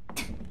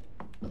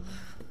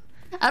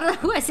 I don't know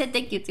who I said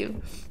thank you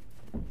to.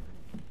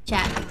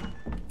 Chat.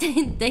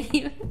 Thank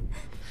you.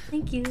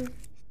 Thank you.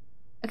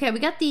 Okay, we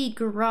got the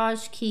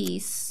garage key,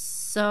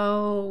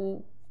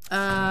 so...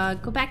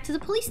 go back to the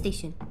police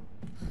station.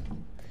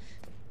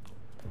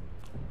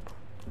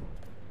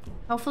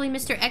 Hopefully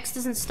Mr. X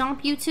doesn't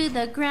stomp you to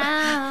the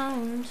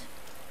ground.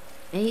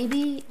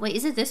 Baby. Wait,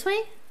 is it this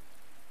way?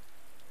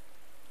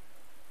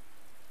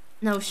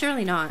 No,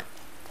 surely not.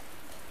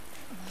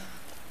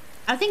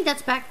 I think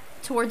that's back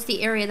towards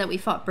the area that we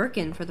fought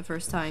Birkin for the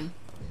first time.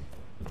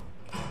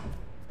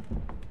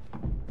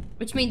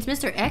 Which means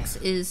Mr. X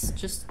is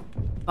just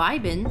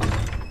vibing.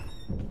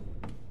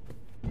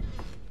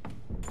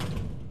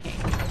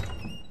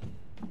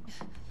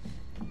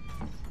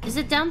 Is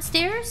it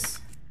downstairs?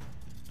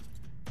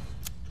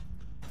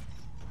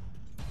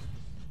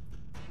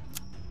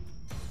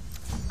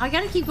 I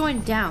gotta keep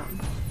going down.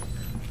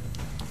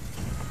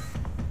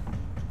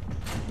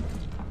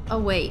 Oh,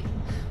 wait.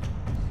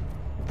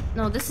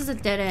 No, this is a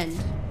dead end.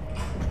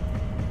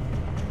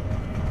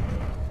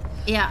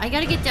 Yeah, I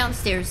gotta get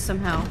downstairs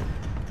somehow.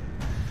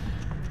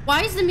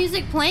 Why is the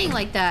music playing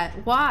like that?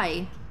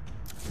 Why?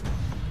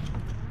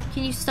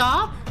 Can you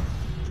stop?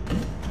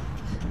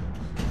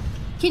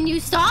 Can you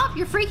stop?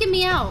 You're freaking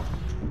me out.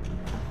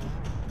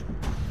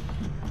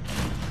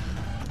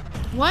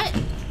 What?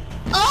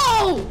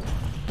 Oh!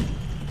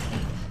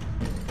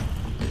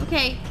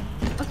 Okay.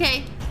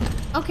 Okay.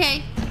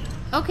 Okay.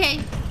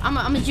 Okay. I'm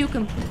gonna juke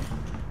him.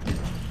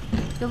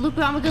 Gonna loop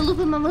him. I'm gonna loop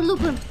him. I'm gonna loop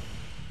him.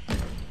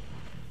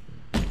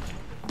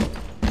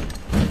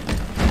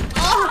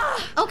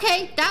 Oh!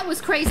 Okay. That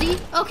was crazy.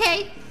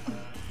 Okay.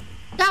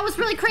 That was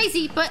really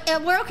crazy, but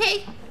we're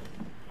okay.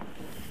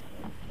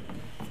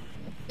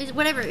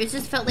 Whatever. It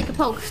just felt like a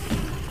poke.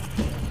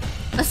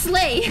 A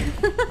sleigh.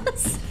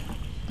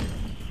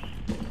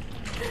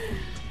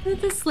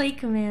 The slate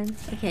command.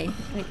 Okay,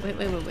 wait.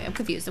 I'm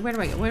confused. Where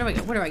do I go? Where do I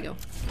go? Where do I go?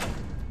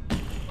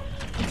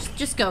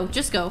 Just go.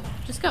 Just go.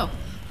 Just go.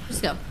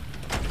 Just go.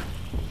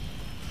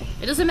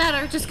 It doesn't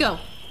matter. Just go.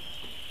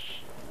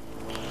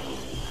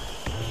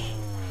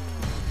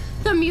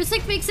 The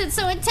music makes it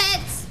so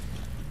intense.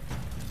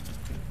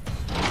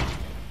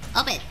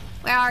 Open.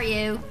 Where are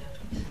you?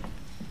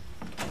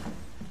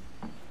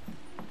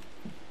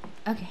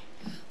 Okay.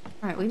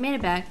 Alright, we made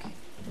it back.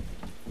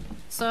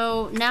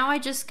 So now I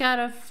just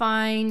gotta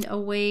find a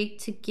way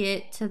to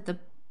get to the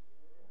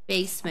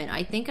basement.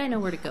 I think I know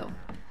where to go.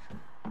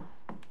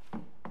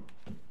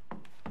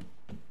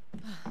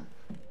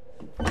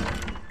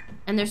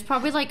 And there's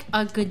probably like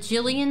a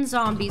gajillion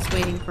zombies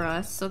waiting for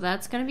us, so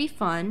that's gonna be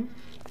fun.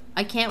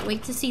 I can't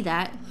wait to see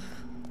that.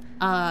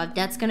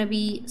 That's gonna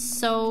be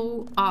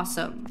so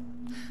awesome.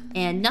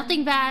 And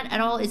nothing bad at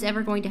all is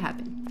ever going to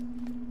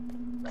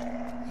happen.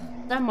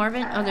 Is that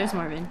Marvin? Oh, there's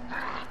Marvin.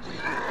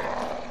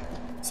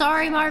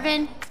 Sorry,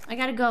 Marvin. I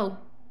gotta go.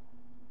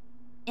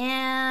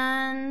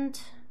 And...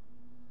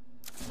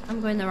 I'm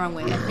going the wrong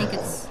way. I think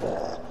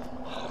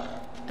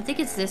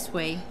it's this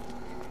way.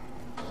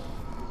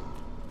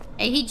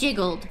 Hey, he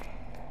jiggled.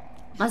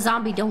 My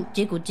zombie don't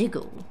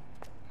jiggle.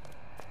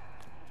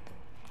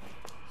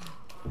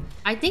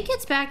 I think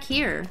it's back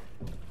here.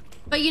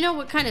 But you know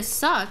what kind of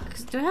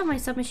sucks? Do I have my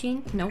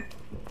submachine? Nope.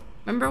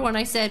 Remember when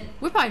I said,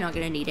 we're probably not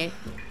gonna need it.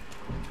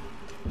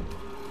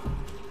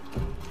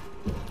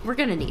 We're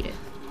gonna need it.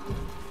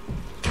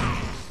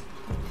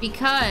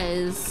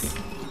 Because...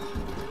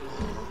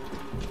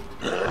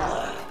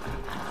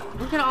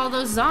 look at all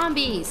those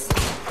zombies!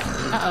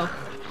 Uh-oh.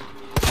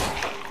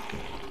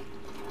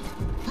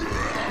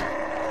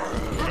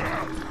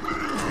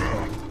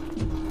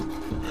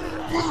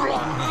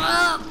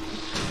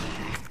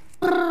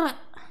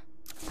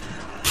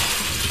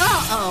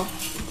 Uh-oh.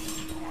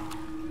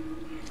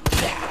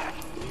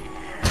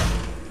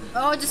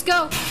 Oh, just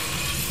go!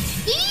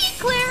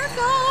 Claire,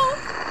 go!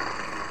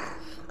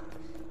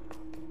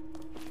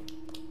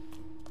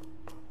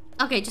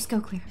 Okay, just go,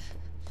 Claire.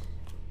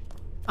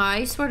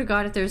 I swear to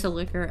God, if there's a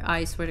liquor,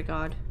 I swear to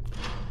God.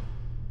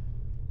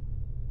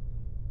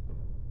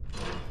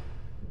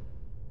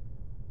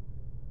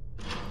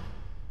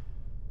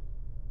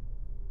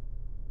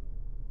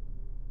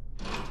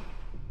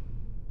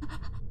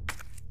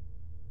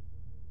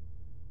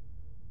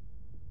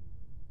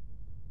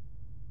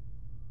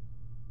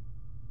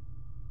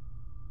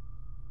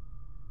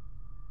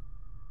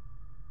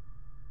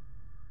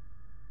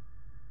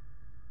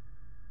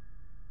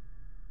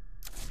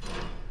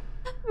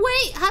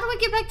 Wait, how do I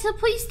get back to the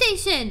police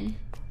station?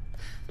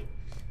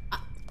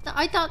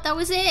 I thought that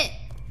was it.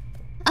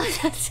 I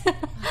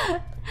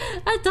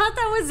thought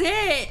that was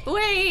it.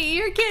 Wait,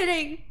 you're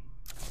kidding.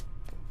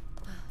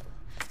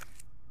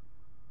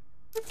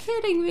 You're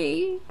kidding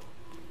me.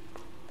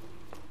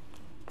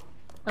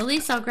 At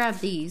least I'll grab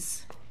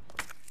these.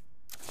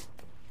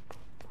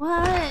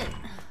 What?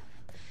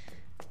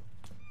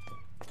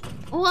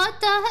 What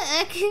the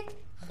heck?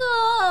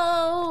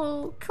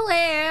 Oh,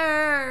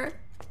 Claire.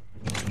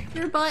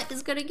 Your butt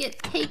is gonna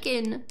get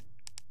taken.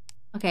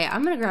 Okay,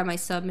 I'm gonna grab my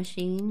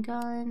submachine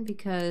gun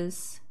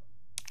because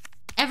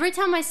every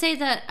time I say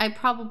that I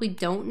probably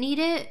don't need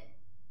it,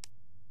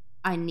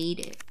 I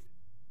need it.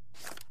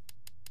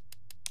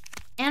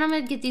 And I'm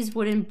gonna get these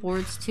wooden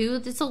boards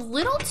too. It's a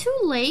little too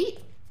late,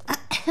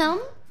 but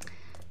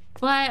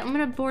I'm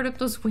gonna board up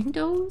those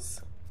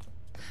windows.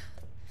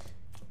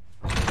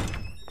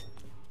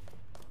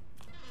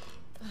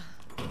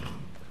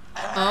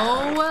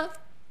 Oh.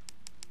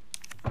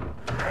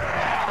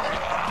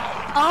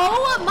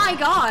 Oh my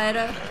God.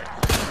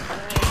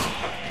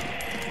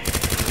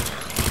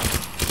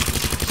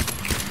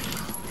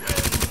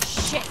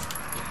 Shit.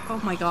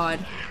 Oh my God.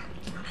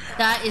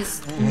 That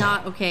is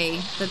not okay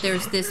that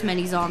there's this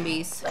many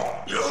zombies.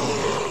 What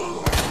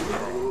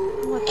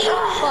the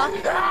fuck?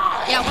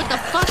 Yeah, what the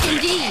fuck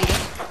indeed.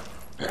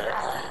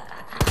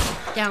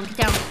 Down, get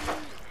down.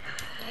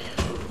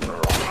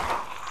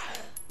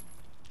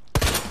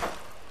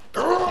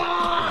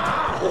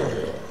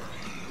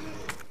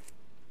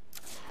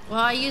 Well,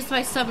 I used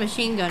my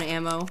submachine gun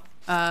ammo.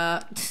 No,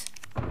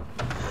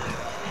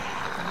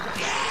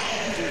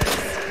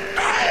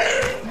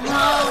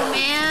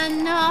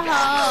 man, no.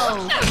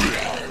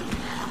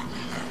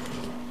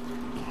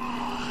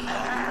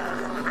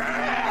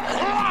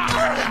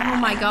 Oh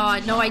my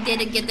God, no, I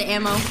didn't get the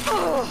ammo.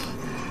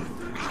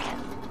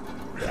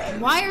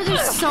 Why are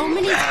there so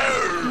many? No!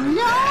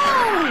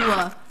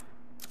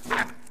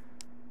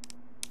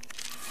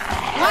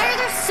 Why are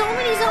there so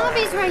many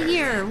zombies right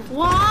here?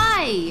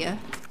 Why?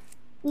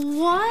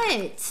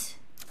 What?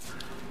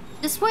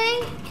 This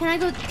way? Can I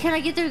go? Can I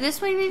get there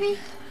this way, maybe?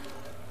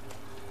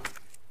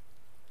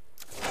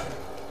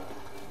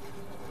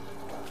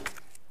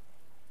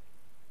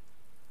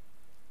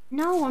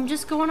 No, I'm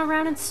just going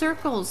around in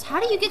circles.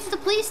 How do you get to the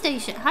police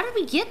station? How did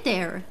we get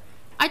there?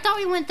 I thought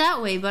we went that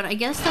way, but I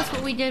guess that's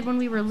what we did when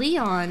we were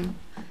Leon.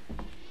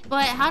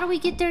 But how do we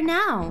get there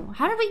now?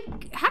 How did we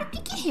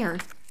get here?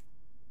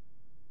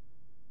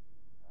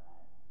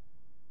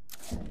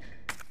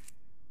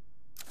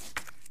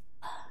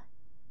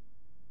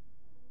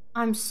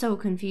 I'm so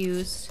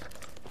confused.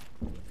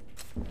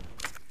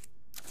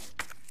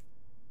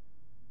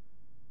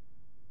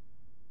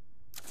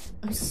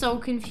 I'm so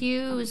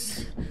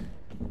confused.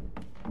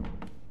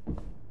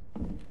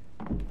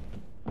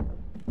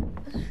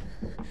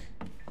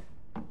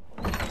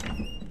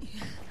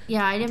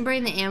 Yeah, I didn't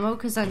bring the ammo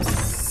because I'm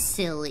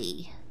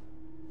silly.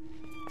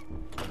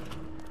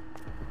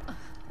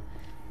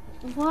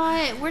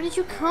 What? Where did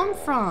you come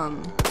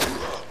from?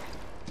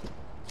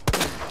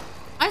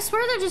 I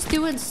swear they're just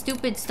doing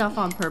stupid stuff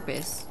on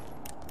purpose.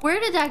 Where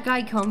did that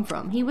guy come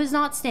from? He was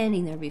not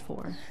standing there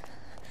before.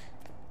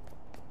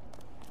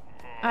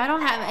 I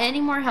don't have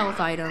any more health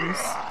items.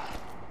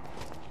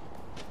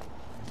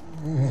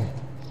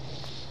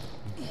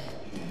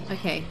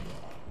 Okay.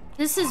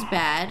 This is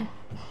bad.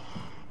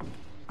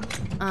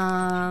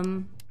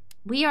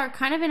 We are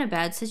kind of in a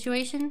bad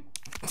situation.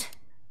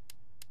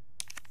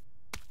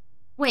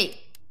 Wait.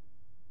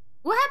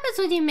 What happens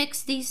when you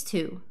mix these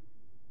two?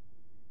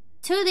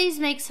 Two of these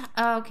makes...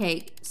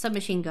 okay,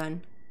 submachine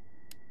gun.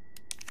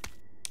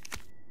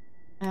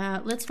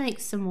 Let's make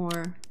some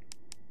more.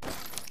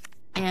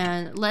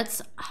 And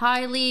let's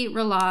highly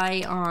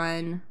rely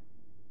on...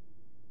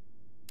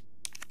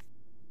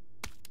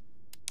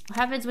 What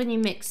happens when you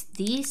mix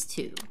these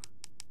two?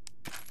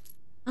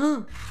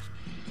 Okay.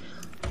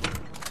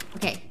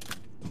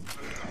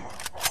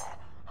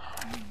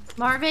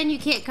 Marvin, you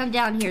can't come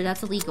down here.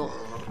 That's illegal.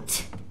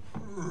 Is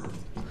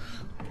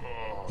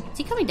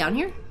he coming down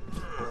here?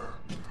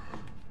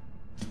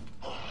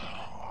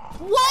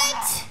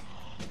 What?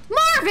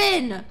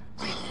 Marvin!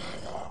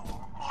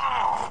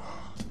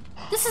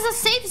 This is a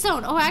safe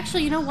zone. Oh,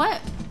 actually, you know what?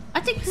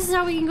 I think this is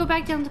how we can go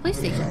back down to the police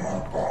station.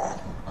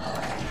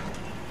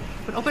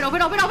 Open,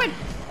 open, open, open!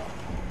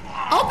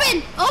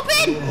 Open!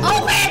 Open!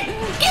 Open!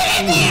 Get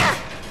in there!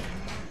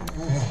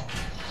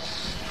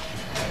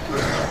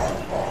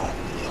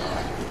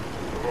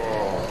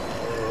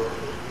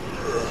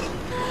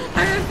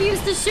 I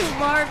refuse to shoot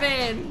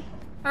Marvin.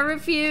 I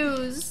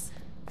refuse.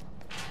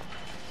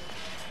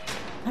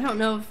 I don't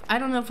know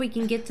if we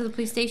can get to the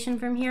police station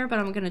from here, but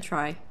I'm gonna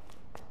try.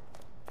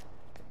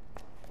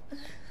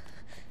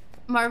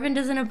 Marvin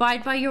doesn't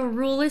abide by your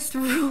rulist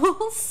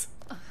rules.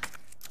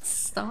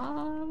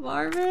 Stop,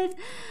 Marvin.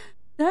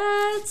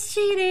 That's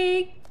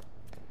cheating.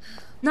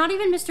 Not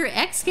even Mr.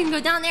 X can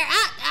go down there.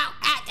 Ow, ow,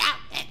 ow, ow,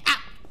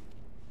 ow.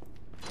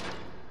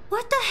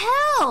 What the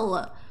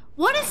hell?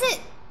 What is it?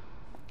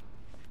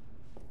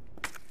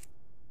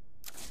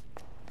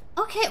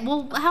 Okay,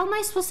 well, how am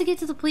I supposed to get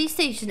to the police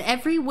station?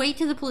 Every way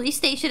to the police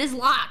station is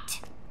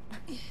locked.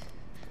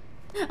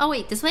 Oh,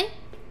 wait, this way?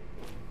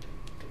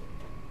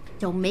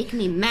 Don't make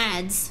me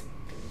mads.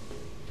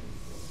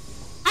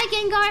 Hi,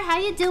 Gengar, how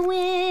you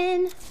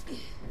doing?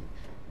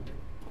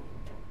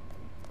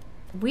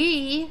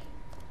 We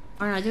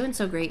are not doing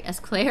so great as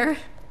Claire.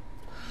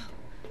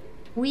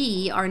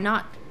 We are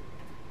not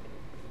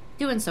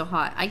doing so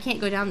hot. I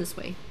can't go down this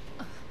way.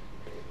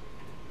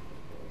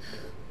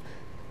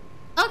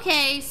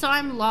 Okay, so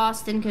I'm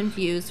lost and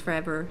confused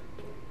forever.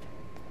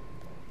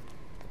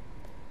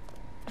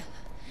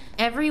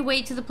 Every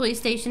way to the police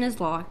station is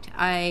locked.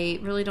 I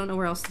really don't know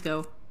where else to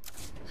go.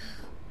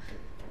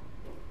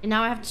 And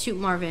now I have to shoot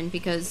Marvin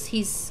because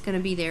he's gonna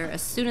be there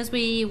as soon as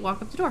we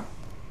walk up the door.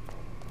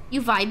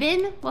 You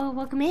vibing? Well,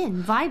 welcome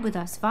in. Vibe with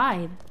us.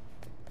 Vibe.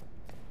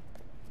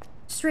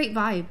 Straight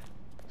vibe.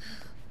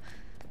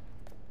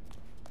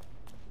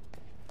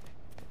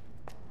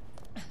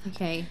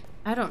 Okay.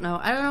 I don't know.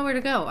 I don't know where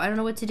to go. I don't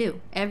know what to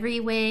do. Every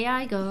way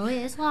I go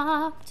is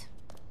locked.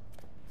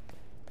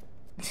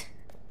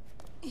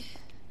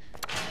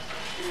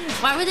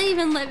 Why would they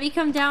even let me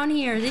come down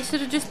here? They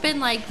should have just been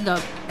like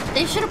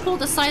they should have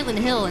pulled a Silent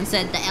Hill and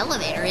said the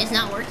elevator is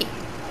not working.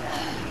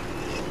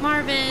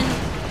 Marvin.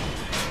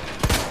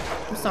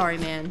 I'm sorry,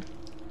 man.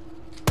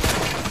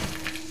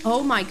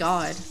 Oh my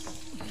god.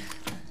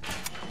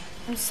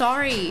 I'm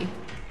sorry.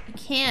 I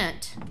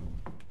can't.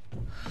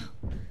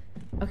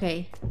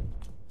 Okay.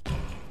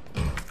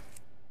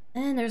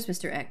 And there's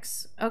Mr.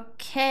 X.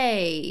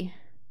 Okay.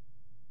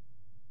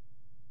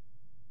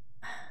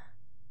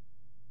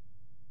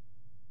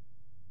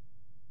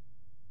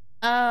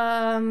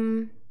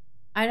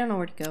 I don't know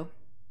where to go.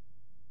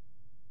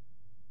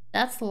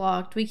 That's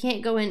locked. We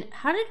can't go in.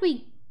 How did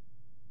we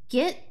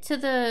get to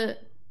the...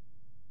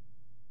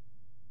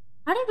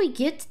 How did we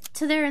get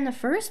to there in the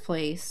first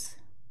place?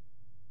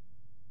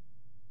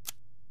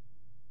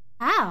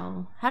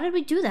 How? How did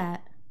we do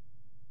that?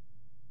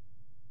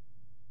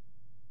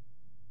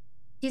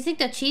 Do you think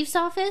the chief's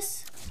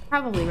office?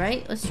 Probably,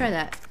 right? Let's try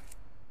that.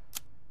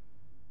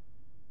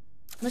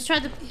 Let's try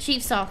the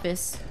chief's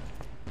office.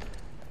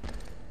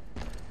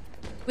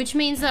 Which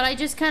means that I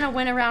just kind of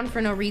went around for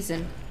no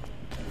reason.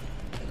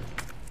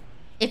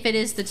 If it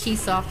is the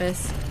chief's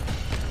office.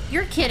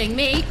 You're kidding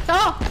me.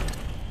 Oh!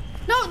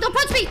 No, don't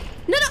punch me!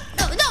 No, no,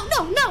 no, no,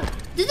 no, no!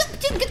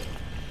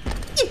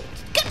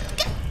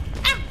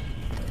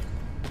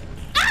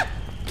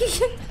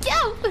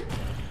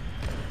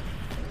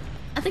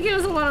 I think think it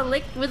was a lot of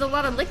with a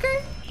lot of liquor.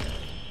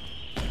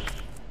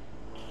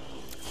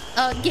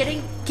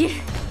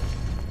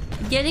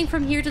 Getting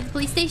from here to the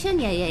police station?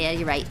 Yeah,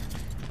 you're right.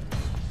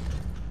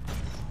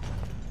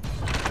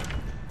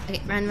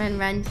 Okay, run.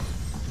 Run.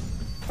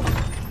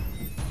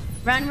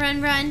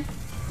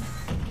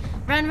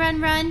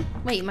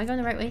 Wait, am I going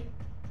the right way?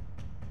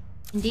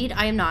 Indeed,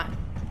 I am not.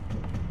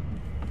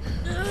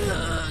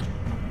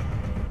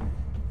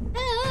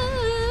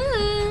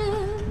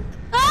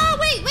 Oh,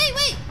 wait!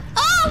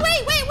 Oh,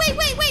 wait!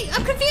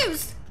 I'm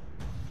confused!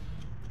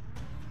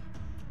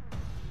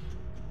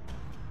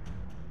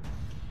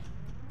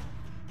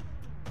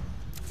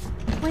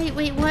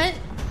 Wait, what?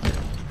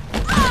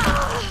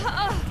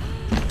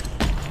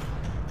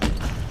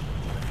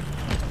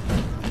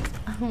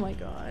 Oh my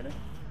god.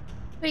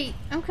 Wait,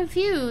 I'm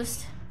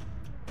confused.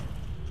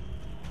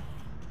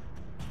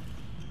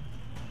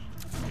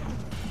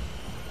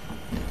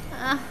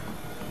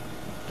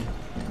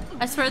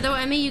 I swear though,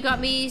 Emmy, you got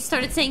me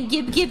started saying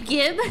gib.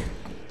 Gibbing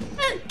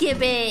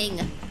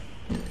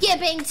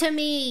to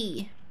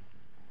me.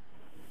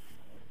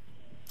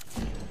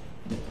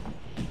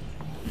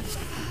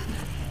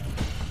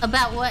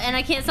 About what? And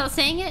I can't stop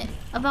saying it?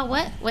 About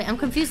what? Wait, I'm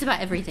confused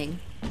about everything.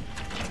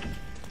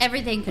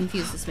 Everything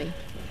confuses me.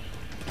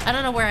 I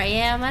don't know where I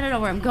am. I don't know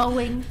where I'm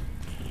going.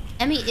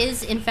 Emmy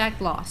is, in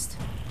fact, lost.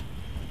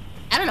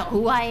 I don't know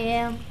who I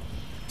am.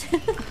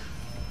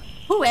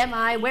 Who am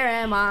I? Where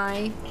am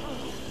I?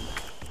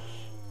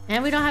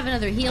 And we don't have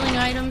another healing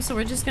item, so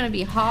we're just gonna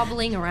be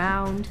hobbling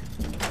around.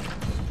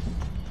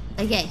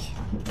 Okay.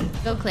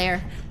 Go,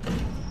 Claire.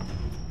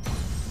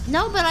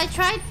 No, but I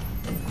tried...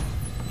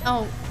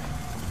 Oh.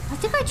 I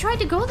think I tried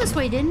to go this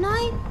way, didn't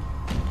I?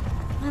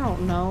 I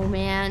don't know,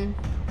 man.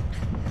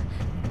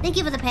 Thank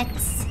you for the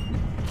pets.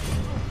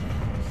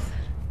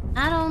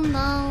 I don't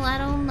know.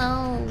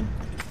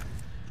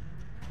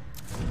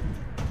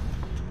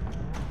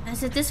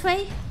 Is it this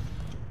way?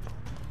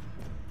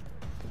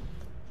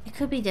 It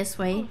could be this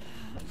way.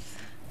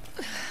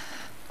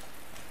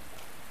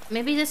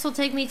 Maybe this will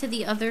take me to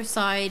the other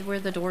side where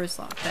the door is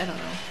locked. I don't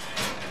know.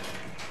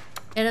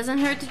 It doesn't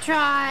hurt to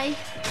try.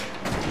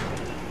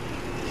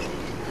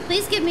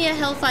 Please give me a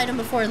health item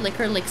before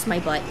liquor licks my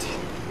butt.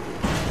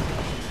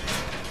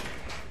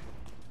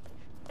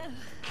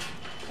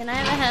 Can I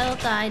have a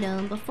health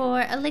item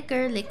before a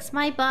liquor licks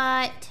my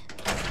butt?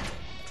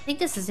 I think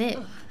this is it.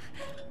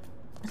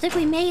 I think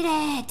we made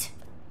it!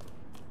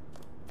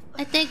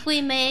 I think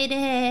we made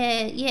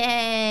it!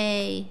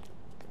 Yay!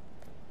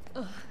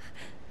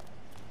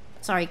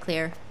 Sorry,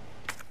 Claire.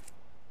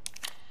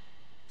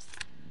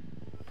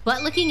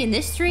 Butt licking in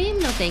this stream?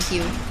 No, thank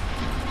you.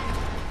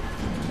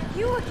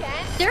 You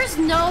again? There's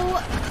no...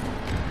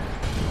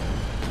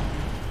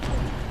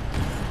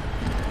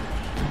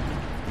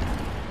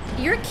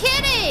 You're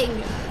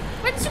kidding!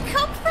 Where did you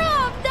come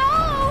from?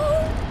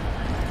 No!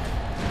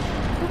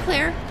 Go,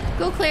 Claire.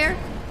 Go, Claire.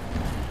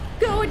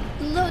 Go.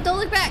 No, don't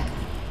look back.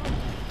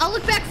 I'll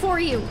look back for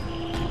you.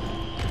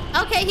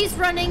 Okay, he's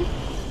running.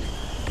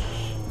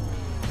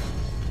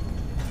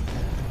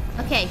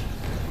 Okay.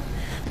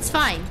 It's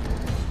fine.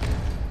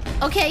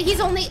 Okay, he's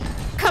only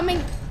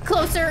coming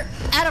closer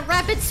at a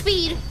rapid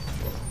speed.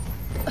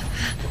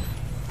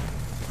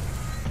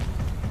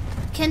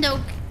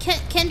 Kendo?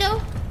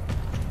 Kendo?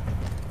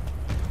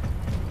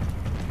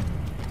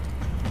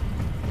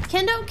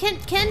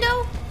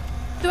 Kendo?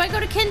 Do I go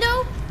to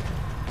Kendo?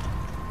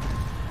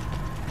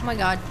 Oh my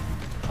god.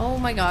 Oh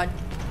my god.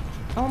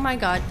 Oh my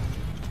god.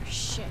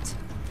 Shit.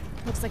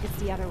 Looks like it's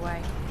the other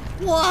way.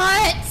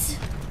 What?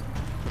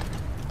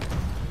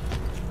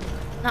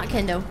 Not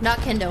Kendo. Not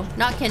Kendo.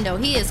 Not Kendo.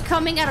 He is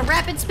coming at a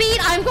rapid speed.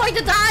 I'm going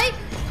to die.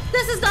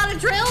 This is not a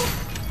drill.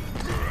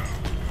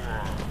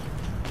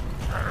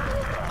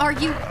 Are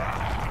you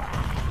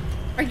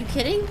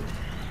kidding?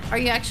 Are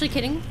you actually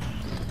kidding?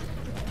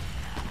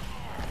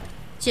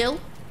 Jill?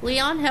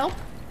 Leon, help?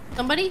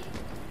 Somebody?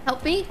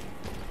 Help me?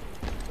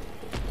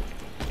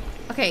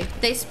 Okay,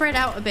 they spread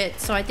out a bit,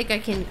 so I think I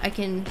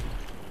can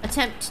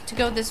attempt to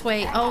go this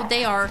way. Oh,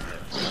 they are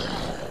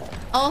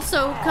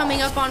also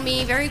coming up on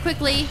me very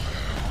quickly.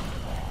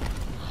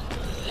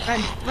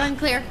 Run,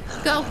 Claire.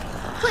 Go.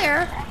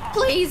 Claire,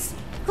 please.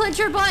 Clench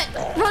your butt.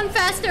 Run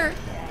faster.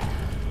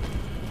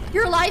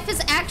 Your life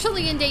is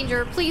actually in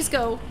danger. Please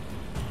go.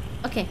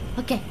 Okay.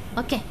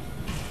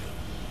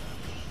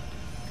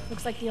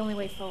 Looks like the only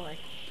way forward.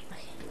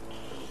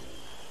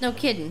 No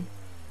kidding.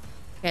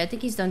 Okay, I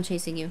think he's done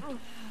chasing you.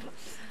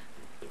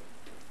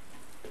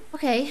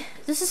 Okay,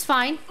 this is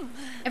fine.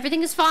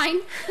 Everything is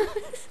fine.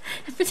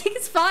 Everything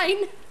is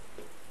fine.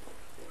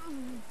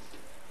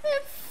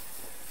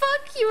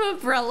 Fuck you,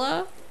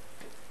 Umbrella.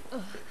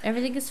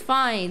 Everything is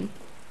fine.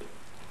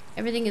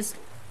 Everything is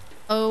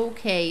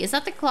okay. Is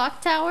that the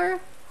clock tower?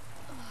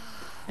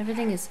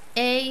 Everything is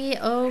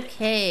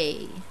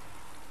A-okay.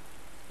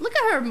 Look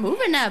at her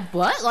moving that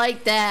butt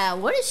like that.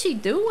 What is she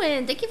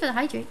doing? Thank you for the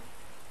hydrate.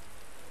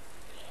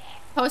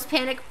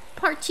 Post-panic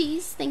part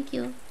cheese. Thank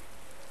you.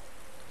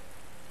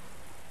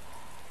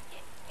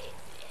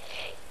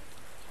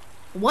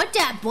 What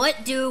that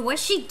butt do?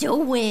 What's she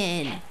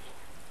doing?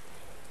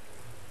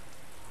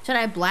 Should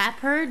I blap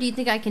her? Do you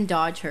think I can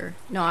dodge her?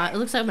 No, it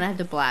looks like I'm gonna have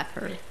to blap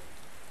her.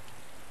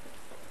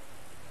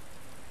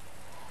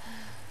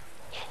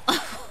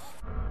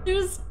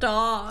 There's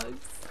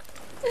dogs.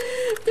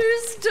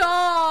 There's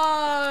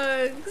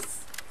dogs.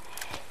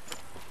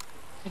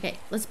 Okay,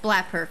 let's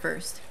blap her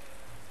first.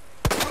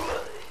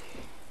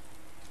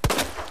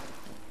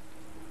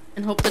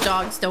 And hope the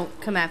dogs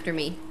don't come after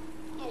me.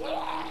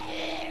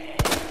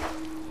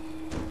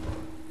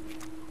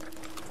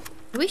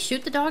 Do we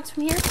shoot the dogs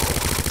from here?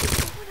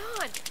 What's going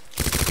on?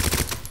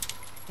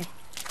 Okay.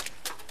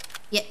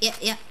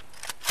 Yeah.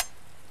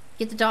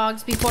 Get the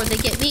dogs before they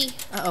get me.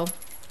 Uh-oh.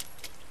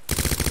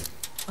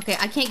 Okay,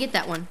 I can't get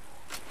that one.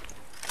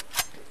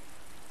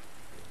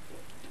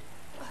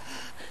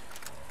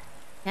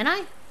 Can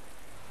I?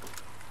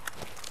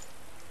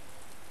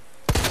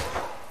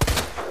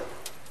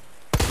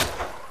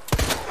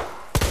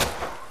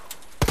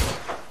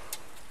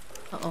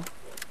 Uh-oh.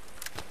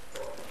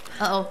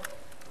 Uh-oh.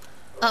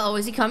 Uh-oh,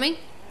 is he coming?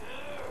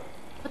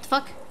 What the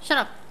fuck? Shut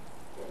up.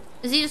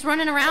 Is he just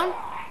running around?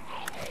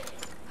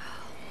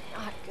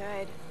 Not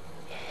good.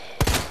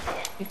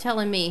 You're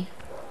telling me.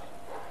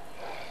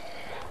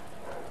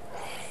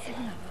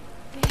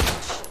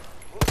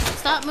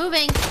 Stop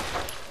moving.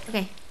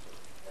 Okay.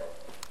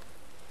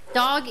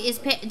 Dog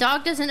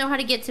doesn't know how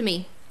to get to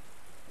me.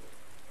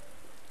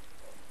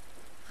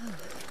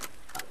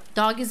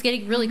 Dog is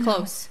getting really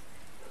close.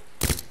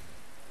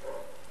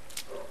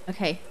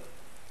 Okay.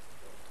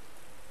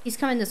 He's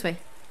coming this way.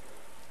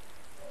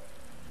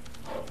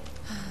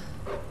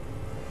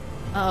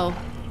 Uh-oh.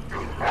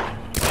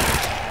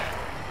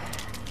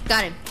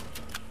 Got him.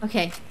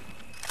 Okay.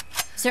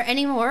 Is there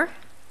any more?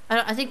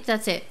 I think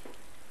that's it.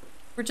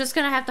 We're just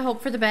gonna have to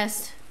hope for the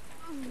best.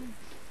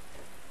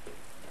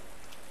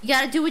 You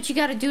gotta do what you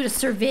gotta do to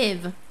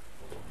survive.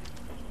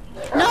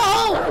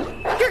 No!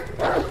 No.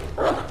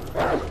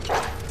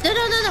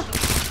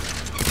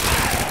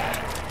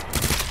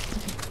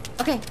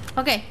 Okay.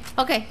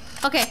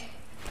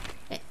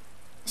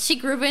 She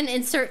grooving,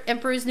 insert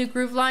Emperor's New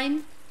Groove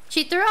line.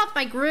 She threw off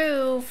my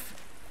groove.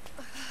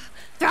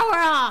 Throw her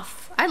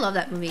off. I love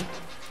that movie.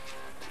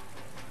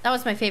 That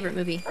was my favorite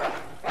movie.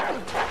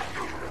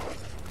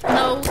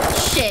 No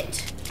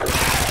shit.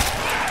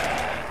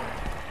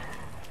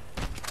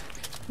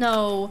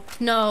 No,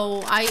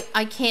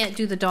 I can't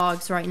do the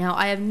dogs right now.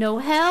 I have no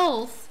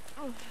health.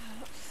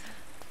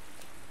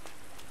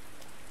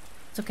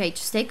 It's okay,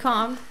 just stay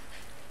calm.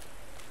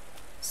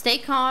 Stay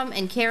calm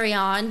and carry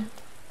on.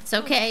 It's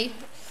okay.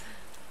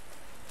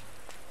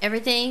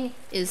 Everything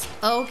is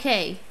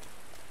okay.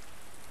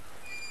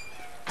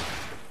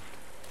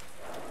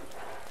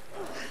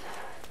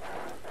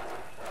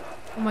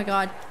 Oh my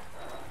god.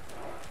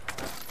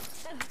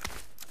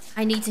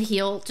 I need to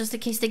heal just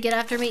in case they get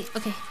after me.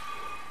 Okay.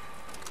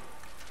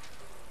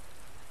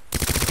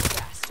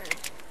 Bastard.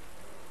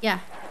 Yeah.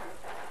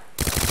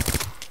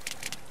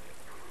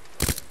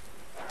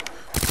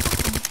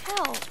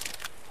 Hell.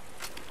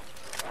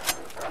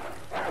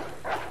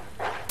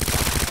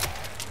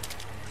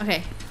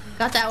 Okay.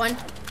 Got that one.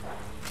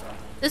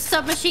 This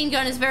submachine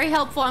gun is very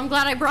helpful. I'm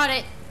glad I brought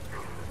it.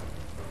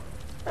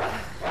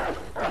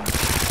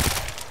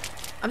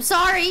 I'm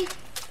sorry.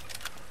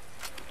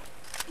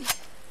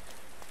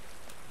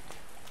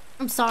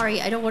 I'm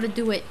sorry. I don't want to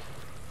do it.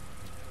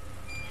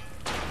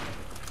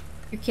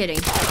 You're kidding.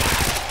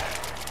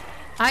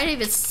 I didn't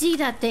even see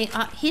that thing.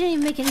 He didn't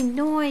even make any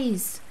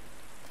noise.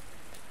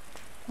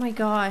 Oh my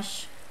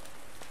gosh.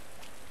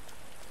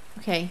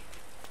 Okay.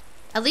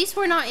 At least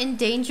we're not in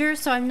danger,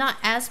 so I'm not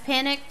as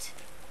panicked.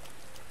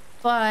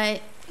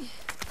 But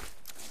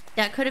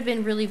that could have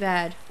been really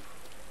bad.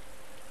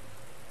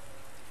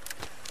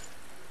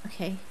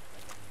 Okay.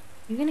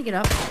 You're gonna get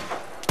up.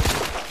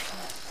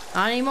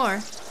 Not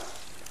anymore.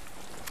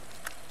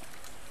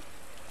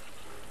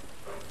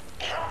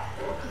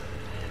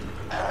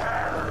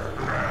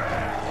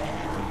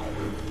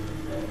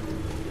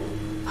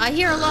 I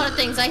hear a lot of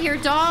things. I hear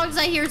dogs,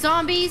 I hear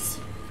zombies.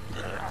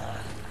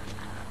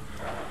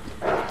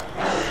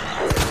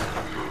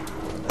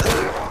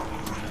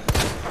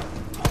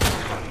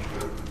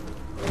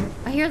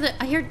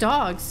 I hear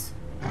dogs.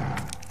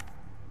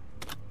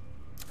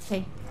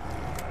 Okay.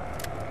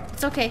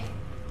 It's okay.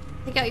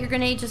 Take out your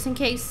grenade just in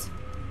case.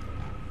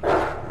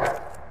 Pop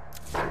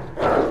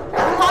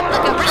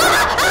like a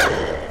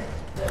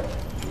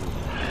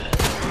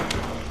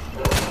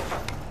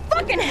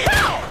Fucking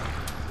hell!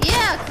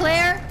 Yeah,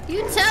 Claire,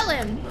 you tell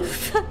him.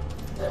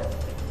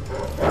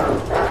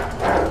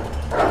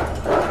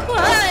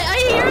 What? I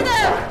hear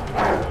them.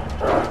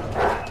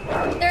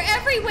 They're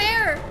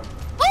everywhere.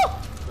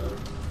 Oh!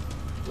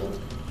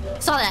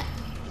 Saw that.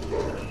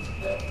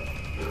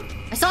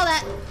 I saw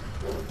that.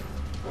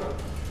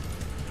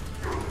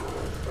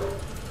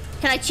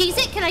 Can I cheese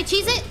it? Can I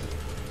cheese it?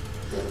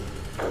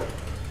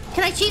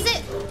 Can I cheese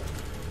it?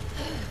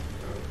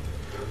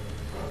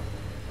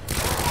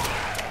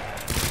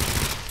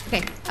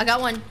 Okay, I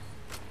got one.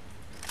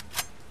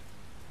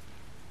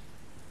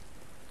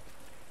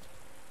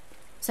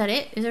 Is that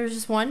it? Is there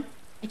just one?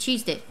 I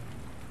cheesed it.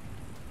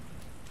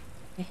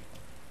 Okay.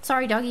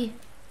 Sorry, doggy.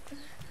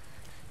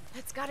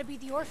 That's gotta be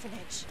the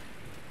orphanage.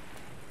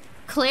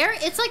 Claire,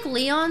 it's like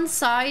Leon's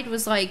side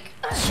was like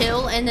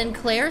chill, and then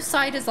Claire's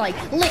side is like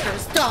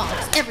liquors,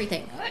 dogs,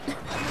 everything.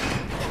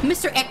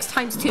 Mr. X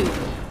times 2.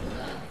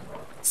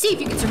 See if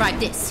you can survive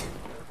this.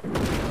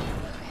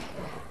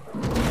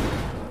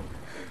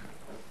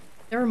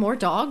 There are more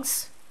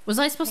dogs? Was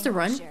I supposed to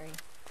run? Sherry.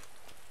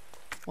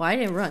 Well, I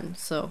didn't run,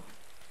 so.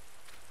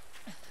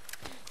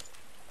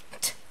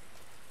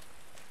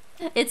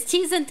 It's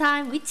cheesing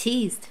time. We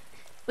cheesed.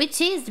 We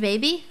cheesed,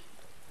 baby.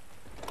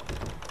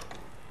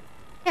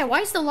 Yeah,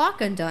 why is the lock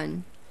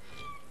undone?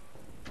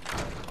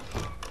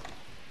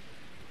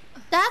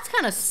 That's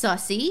kind of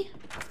sussy.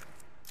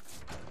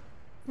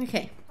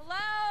 Okay.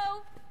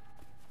 Hello?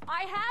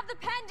 I have the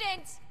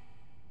pendant!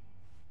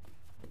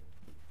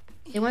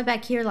 It went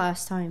back here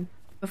last time.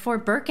 Before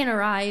Birkin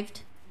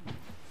arrived.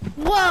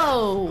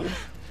 Whoa!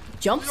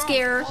 Jump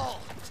scare.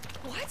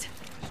 What?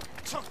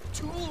 Took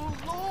too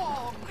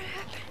long.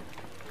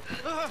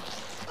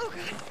 Oh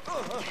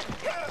god.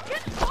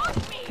 Get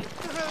off me!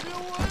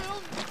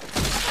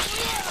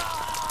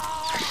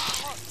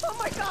 Oh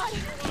my god!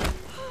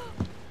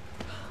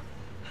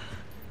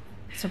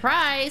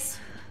 Surprise!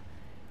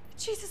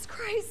 Jesus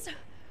Christ!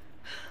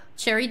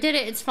 Sherry did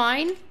it. It's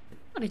fine.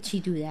 How did she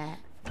do that?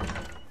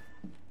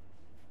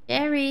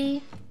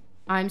 Sherry.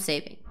 I'm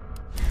saving.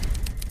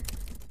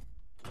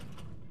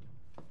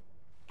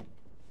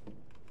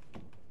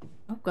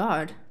 Oh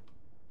god.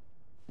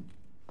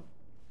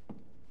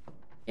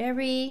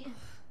 Sherry.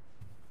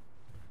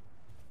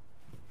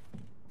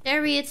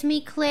 Sherry, it's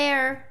me,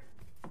 Claire.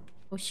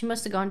 Oh, she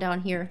must have gone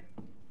down here.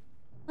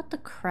 What the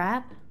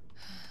crap?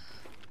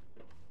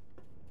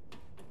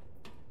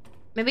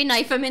 Maybe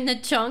knife him in the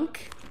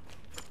chunk.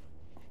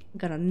 I'm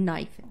gonna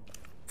knife him.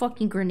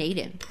 Fucking grenade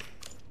him.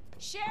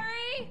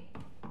 Sherry!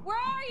 Where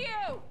are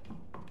you?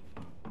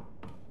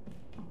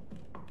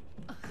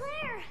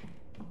 Claire!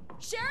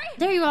 Sherry?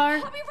 There you are.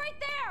 I'll be right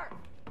there!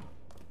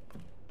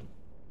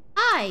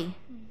 Hi.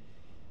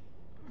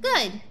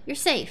 Good. You're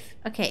safe.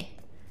 Okay.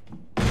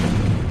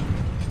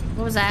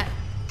 What was that?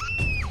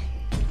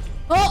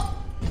 Oh!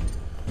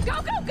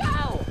 Go, go,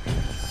 go!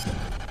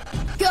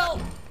 Go!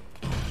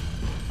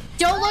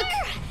 Don't look!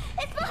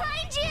 It's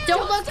behind you!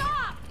 Don't look!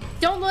 Stop!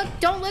 Don't look!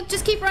 Don't look!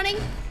 Just keep running!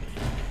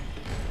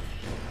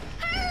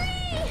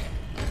 Hurry!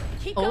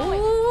 Keep going.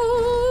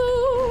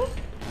 Oh!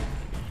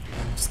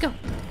 Just go.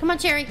 Come on,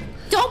 Cherry.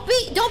 Don't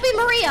be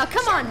Maria!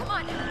 Come on! Come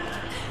on.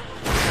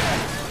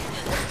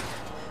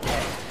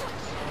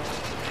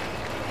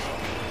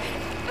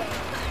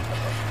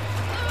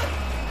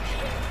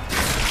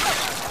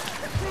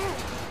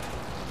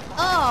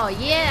 Oh,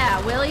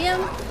 yeah,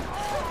 William.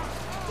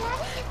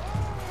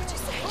 What'd you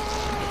say?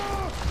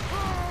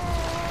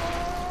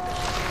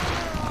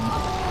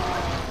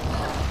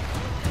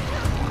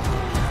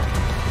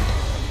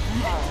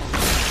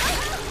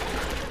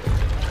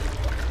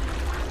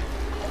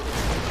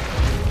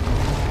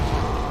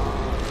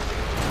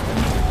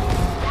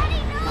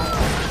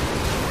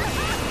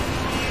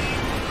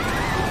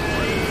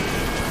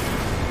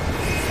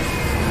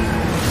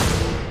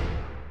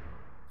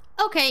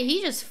 Okay,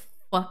 he just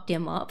fucked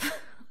him up.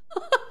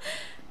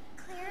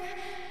 Claire,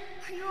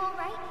 are you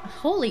alright?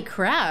 Holy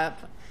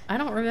crap. I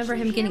don't remember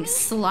Can him you hear getting me?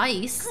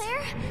 sliced.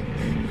 Claire?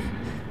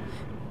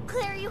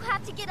 Claire, you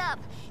have to get up.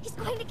 He's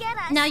going to get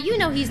us. Now you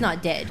know he's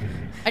not dead.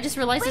 I just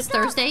realized it's Wake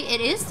up! Thursday.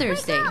 It is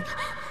Thursday. Wake up!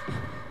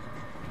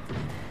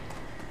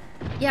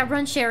 Yeah,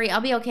 run, Sherry.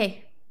 I'll be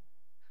okay.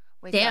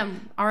 Wake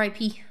Damn.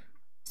 R.I.P.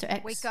 Mr. X.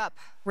 Up. Wake up.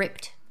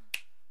 Ripped.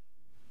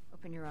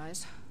 Open your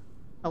eyes.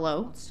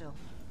 Hello? Hold still.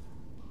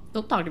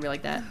 Don't talk to me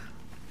like that.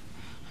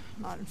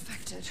 Not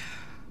infected.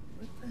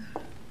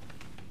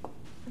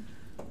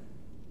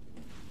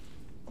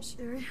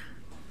 Sherry?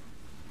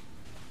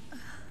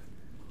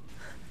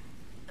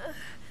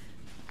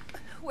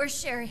 Where's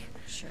Sherry?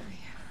 Sherry.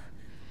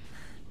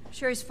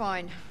 Sherry's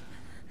fine.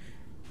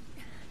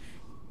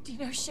 Do you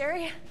know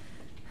Sherry?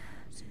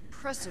 It's an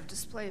impressive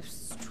display of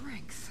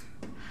strength.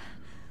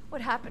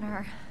 What happened to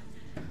her?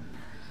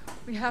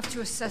 We have to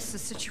assess the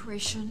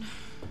situation.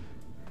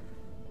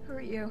 Who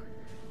are you?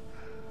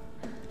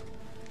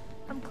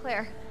 I'm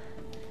Claire.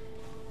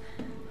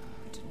 I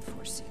didn't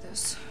foresee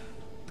this.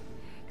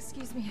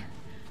 Excuse me.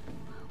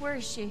 Where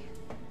is she?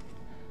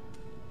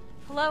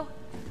 Hello?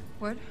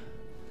 What?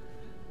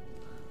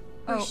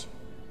 Oh,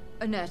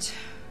 Annette.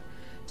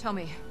 Tell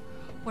me,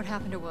 what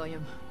happened to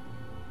William?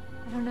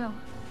 I don't know.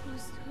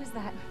 Who's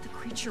that? The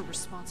creature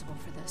responsible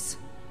for this.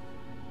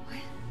 What?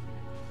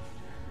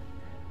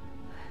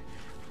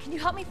 Can you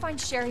help me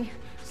find Sherry?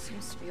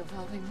 Seems to be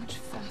evolving much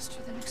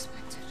faster than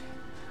expected.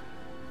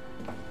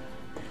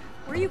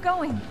 Where are you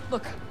going?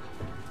 Look,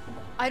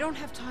 I don't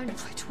have time to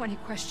play 20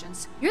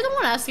 questions. You're the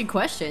one asking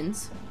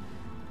questions.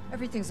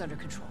 Everything's under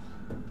control.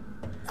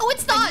 Oh,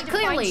 it's I not, need to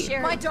find clearly.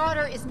 Sherry. My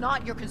daughter is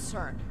not your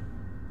concern.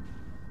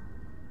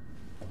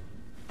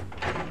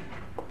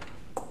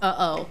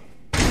 Uh-oh.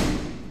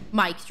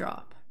 Mic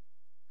drop.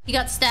 He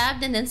got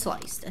stabbed and then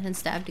sliced and then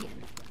stabbed again.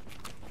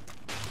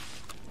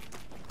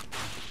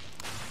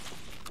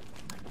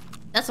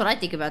 That's what I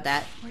think about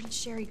that. Where did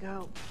Sherry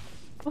go?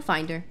 We'll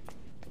find her.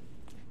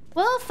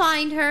 We'll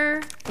find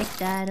her. Pick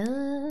that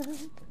up.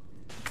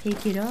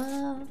 Pick it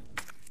up.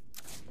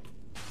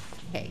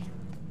 Okay.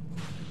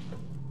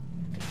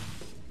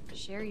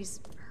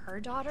 Sherry's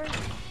her daughter?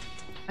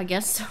 I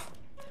guess so.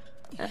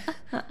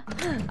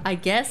 I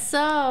guess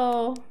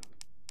so.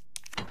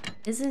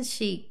 Isn't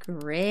she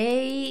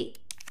great?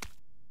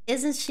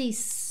 Isn't she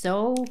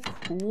so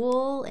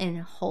cool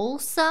and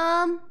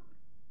wholesome?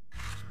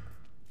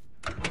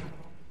 Did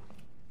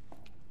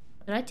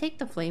I take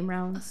the flame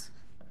rounds?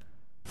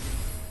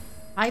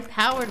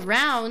 High-powered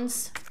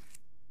rounds?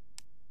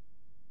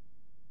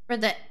 For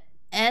the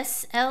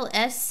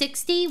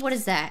SLS-60? What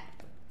is that?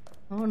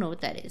 I don't know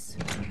what that is.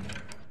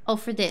 Oh,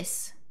 for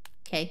this.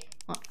 Okay.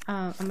 Well,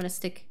 I'm gonna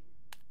stick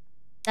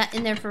that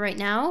in there for right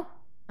now.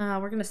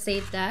 We're gonna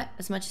save that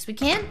as much as we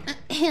can.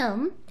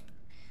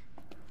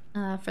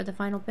 For the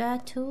final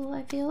battle,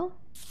 I feel.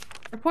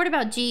 Report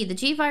about G. The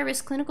G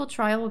virus clinical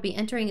trial will be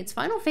entering its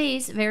final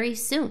phase very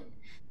soon.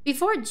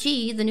 Before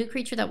G, the new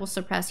creature that will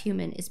surpass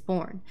human, is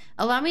born,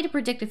 allow me to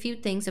predict a few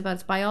things about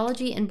its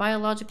biology and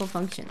biological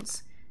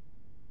functions.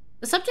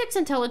 The subject's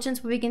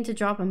intelligence will begin to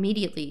drop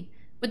immediately,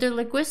 with their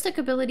linguistic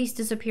abilities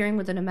disappearing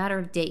within a matter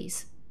of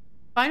days.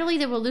 Finally,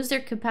 they will lose their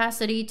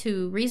capacity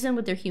to reason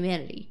with their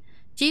humanity.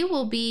 G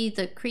will be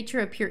the creature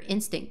of pure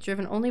instinct,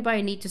 driven only by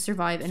a need to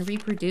survive and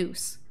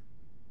reproduce.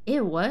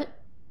 Ew,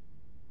 what?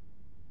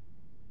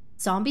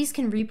 Zombies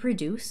can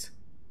reproduce?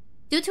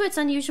 Due to its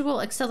unusual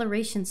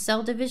acceleration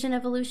cell division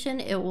evolution,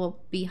 it will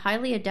be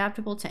highly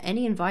adaptable to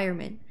any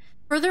environment.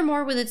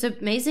 Furthermore, with its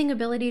amazing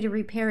ability to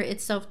repair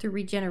itself through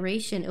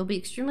regeneration, it will be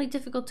extremely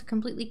difficult to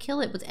completely kill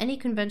it with any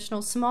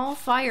conventional small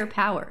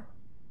firepower.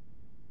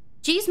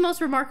 G's most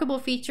remarkable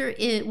feature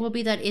will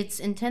be that its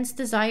intense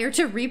desire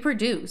to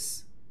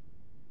reproduce.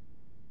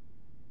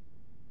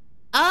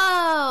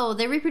 Oh,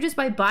 they reproduce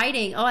by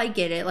biting. Oh, I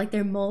get it. Like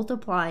they're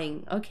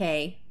multiplying.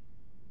 Okay.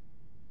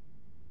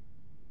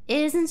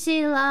 Isn't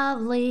she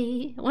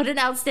lovely? What an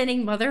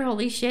outstanding mother.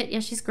 Holy shit. Yeah,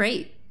 she's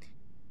great.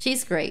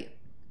 She's great.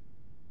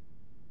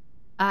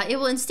 It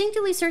will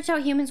instinctively search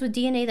out humans with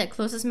DNA that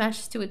closest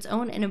matches to its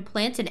own and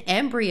implant an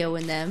embryo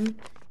in them.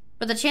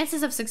 But the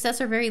chances of success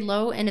are very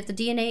low, and if the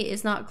DNA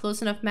is not a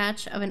close enough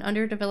match of an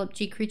underdeveloped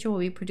G creature will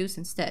be produced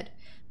instead.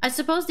 I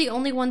suppose the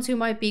only ones who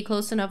might be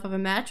close enough of a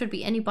match would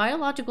be any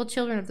biological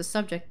children of the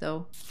subject,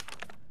 though.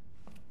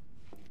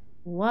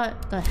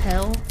 What the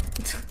hell?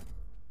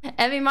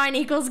 Heavy mine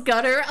equals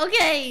gutter.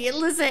 Okay,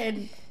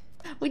 listen.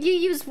 When you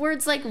use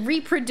words like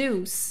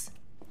reproduce,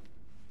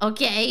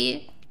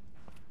 okay?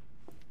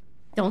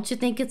 Don't you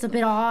think it's a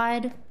bit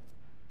odd?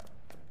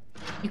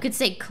 You could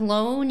say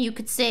clone, you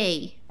could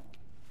say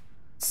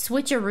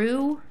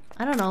switcheroo.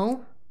 I don't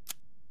know.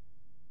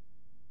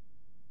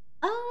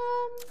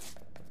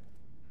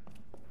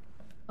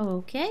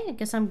 Okay, I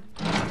guess I'm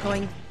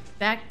going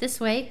back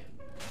this way.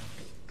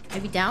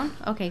 Maybe down?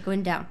 Okay,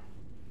 going down.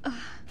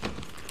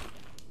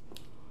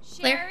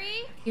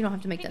 Sherry? You don't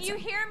have to make that Can you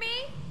sound. hear me?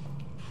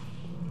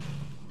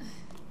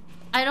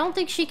 I don't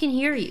think she can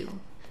hear you.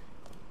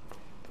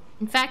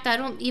 In fact, I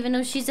don't even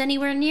know she's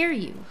anywhere near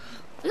you.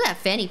 Look at that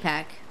fanny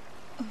pack.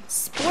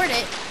 Sport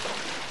it.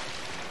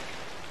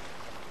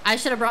 I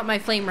should have brought my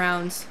flame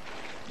rounds.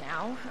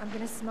 Now I'm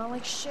gonna smell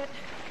like shit.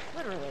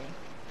 Literally.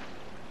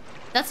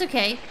 That's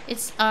okay.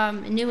 It's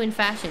new in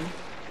fashion.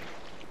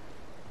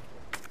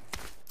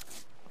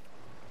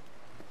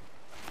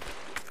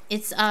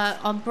 It's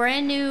a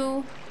brand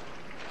new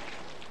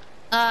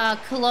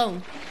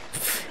cologne.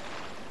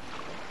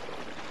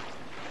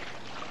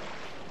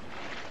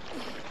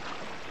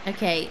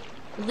 Okay,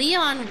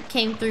 Leon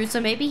came through, so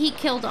maybe he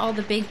killed all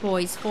the big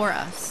boys for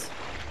us.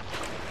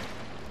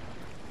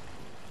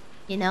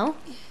 You know?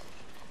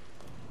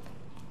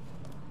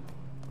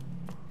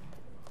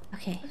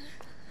 Okay.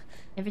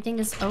 Everything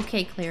is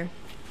okay, Claire.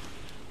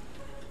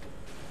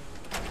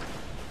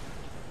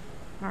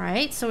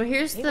 Alright, so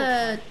here's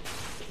the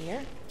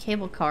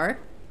cable car.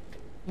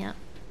 Yeah.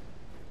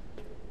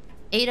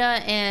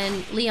 Ada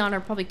and Leon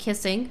are probably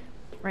kissing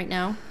right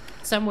now.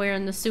 Somewhere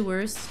in the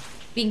sewers.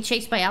 Being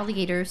chased by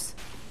alligators.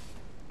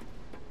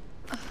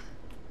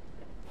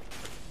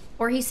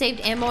 Or he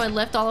saved ammo and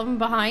left all of them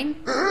behind.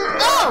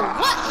 Oh!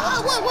 What?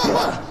 Whoa, whoa, whoa,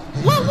 whoa!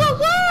 Whoa, whoa,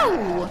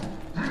 whoa!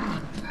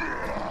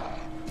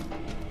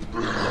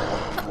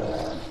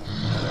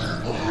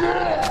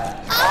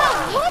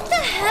 Oh, what the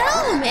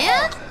hell,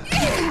 man?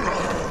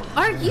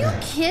 Are you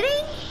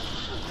kidding?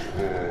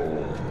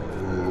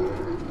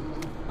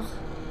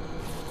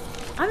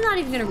 I'm not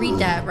even gonna read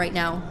that right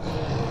now.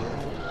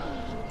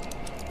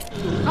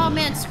 Oh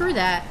man, screw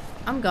that.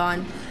 I'm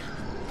gone.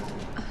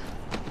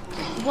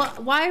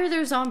 What? Why are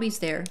there zombies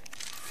there?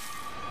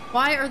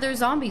 Why are there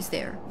zombies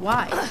there?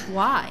 Why?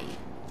 Why?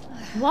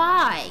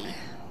 Why?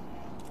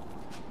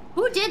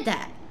 Who did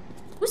that?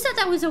 Who said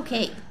that was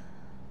okay?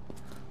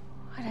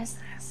 What is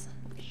this?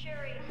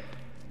 Sherry,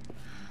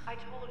 I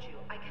told you,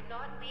 I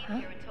cannot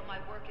leave here until my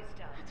work is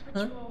done. That's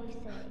what you always say.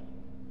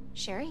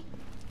 Sherry?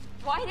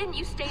 Why didn't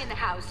you stay in the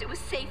house? It was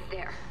safe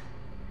there.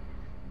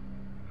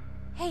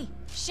 Hey,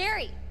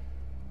 Sherry!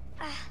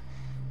 I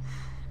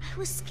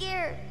was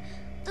scared.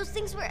 Those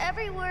things were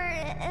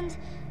everywhere, and...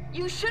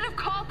 You should have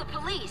called the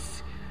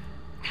police.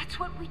 That's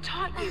what we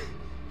taught you.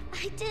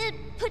 I did,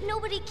 but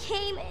nobody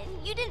came,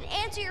 and you didn't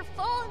answer your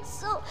phone,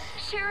 so...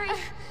 Sherry,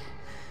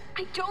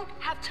 I don't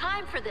have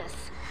time for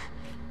this.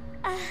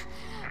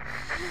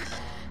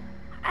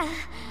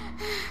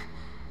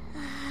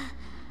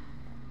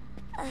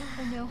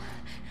 Oh no.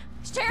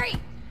 Sherry!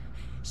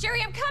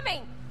 Sherry, I'm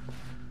coming!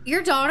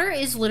 Your daughter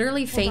is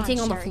literally fainting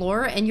on the Sherry.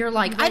 floor, and you're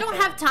like, I don't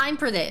have time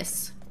for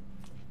this.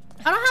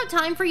 I don't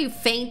have time for you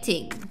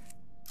fainting.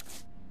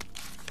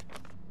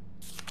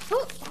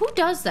 Who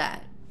does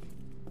that?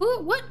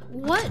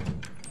 What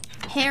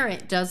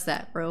parent does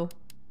that, bro?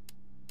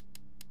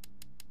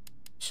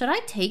 Should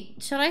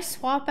I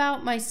swap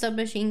out my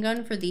submachine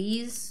gun for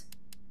these?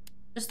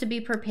 Just to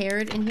be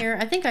prepared in here?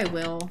 I think I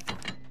will.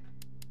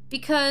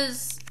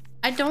 Because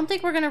I don't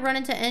think we're gonna run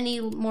into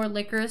any more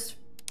liquors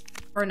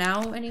for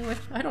now anyway.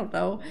 I don't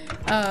know.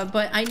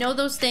 But I know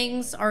those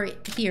things are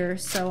here,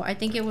 so I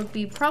think it would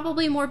be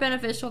probably more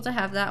beneficial to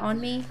have that on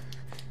me.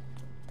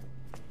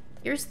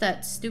 Here's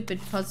that stupid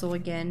puzzle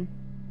again.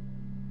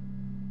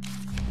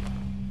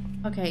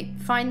 Okay,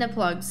 find the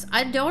plugs.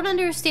 I don't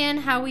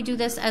understand how we do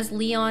this as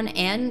Leon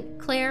and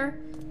Claire,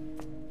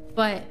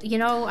 but you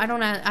know,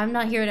 I'm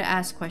not here to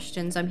ask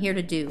questions. I'm here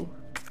to do.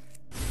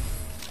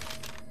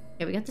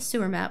 Okay, we got the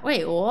sewer map.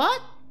 Wait,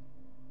 what?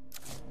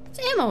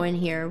 There's ammo in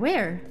here.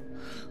 Where?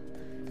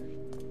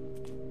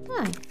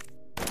 Huh.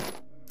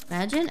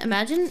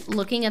 Imagine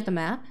looking at the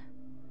map.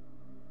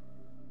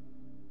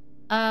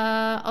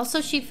 Also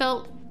she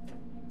felt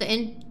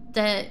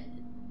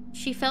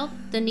she felt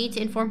the need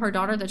to inform her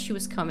daughter that she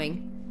was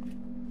coming.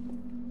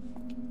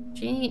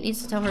 She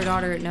needs to tell her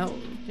daughter no.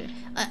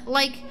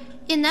 Like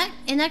in that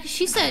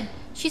she said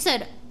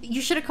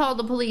you should have called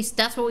the police.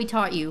 That's what we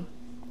taught you.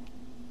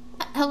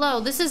 Hello,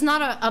 this is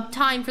not a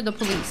time for the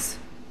police.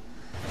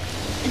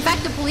 In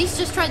fact, the police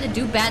just tried to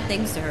do bad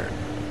things to her.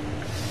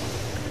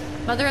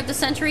 Mother of the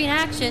Century in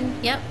action.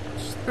 Yep,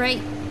 she's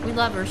great. We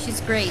love her. She's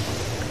great.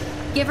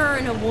 Give her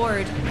an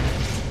award.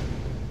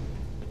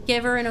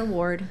 Give her an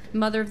award.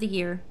 Mother of the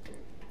Year.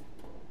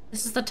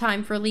 This is the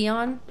time for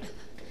Leon.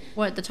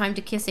 What, the time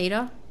to kiss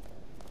Ada?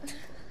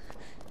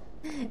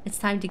 It's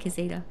time to kiss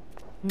Ada.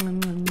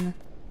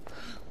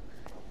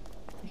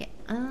 Okay,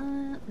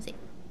 let's see.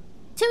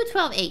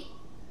 2-12-8.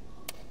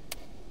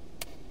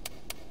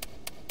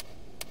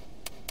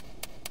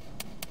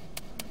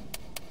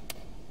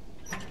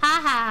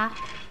 Haha.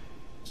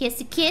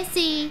 Kissy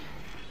kissy.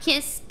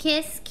 Kiss,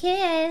 kiss,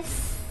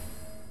 kiss.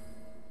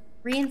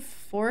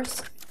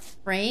 Reinforced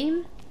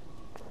frame?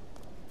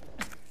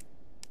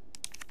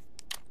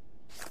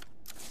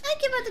 I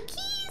give her the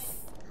keys.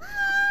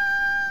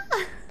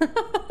 Ah.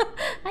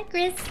 Hi,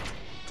 Chris.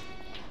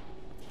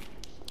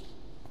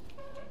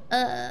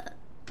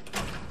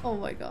 Oh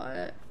my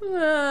god.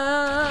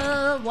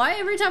 Why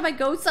every time I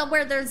go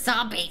somewhere there's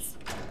zombies?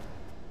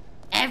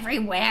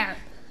 Everywhere.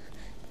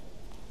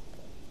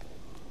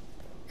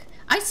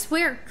 I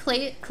swear,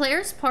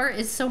 Claire's part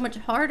is so much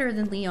harder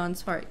than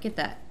Leon's part. Get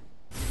that.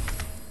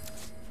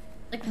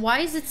 Like, why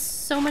is it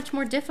so much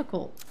more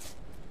difficult?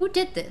 Who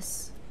did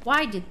this?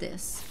 Why did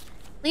this?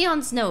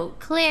 Leon's note.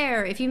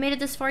 Claire, if you made it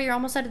this far, you're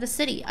almost out of the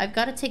city. I've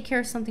got to take care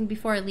of something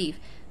before I leave.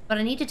 But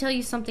I need to tell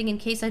you something in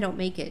case I don't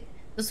make it.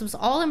 This was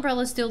all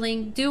Umbrella's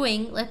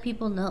doing. Let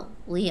people know.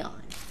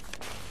 Leon.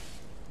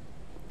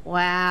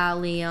 Wow,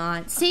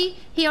 Leon. See,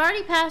 he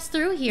already passed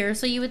through here,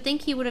 so you would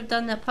think he would have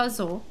done that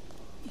puzzle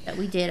that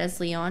we did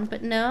as Leon,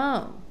 but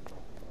no.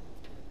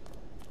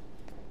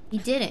 He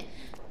didn't.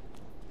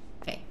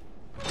 Okay.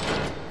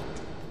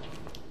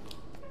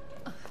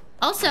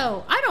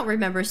 Also, I don't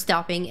remember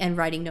stopping and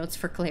writing notes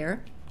for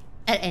Claire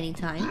at any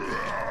time.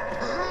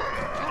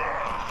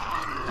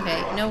 Okay,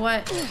 you know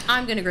what?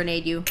 I'm gonna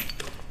grenade you.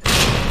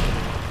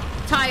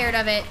 Tired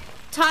of it.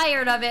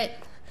 Tired of it.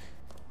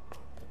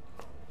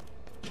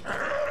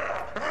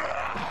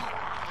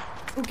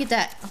 Oh, get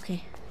that.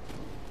 Okay.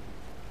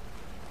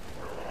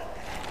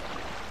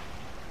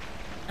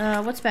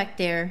 What's back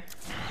there?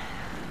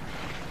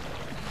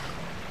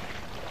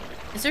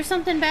 Is there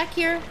something back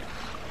here?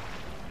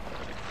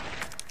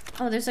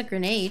 Oh, there's a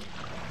grenade.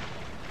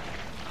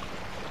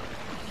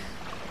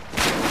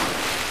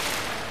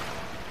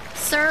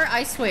 Sir,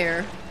 I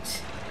swear.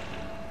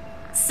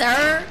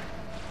 Sir?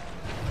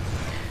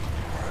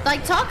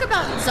 Like, talk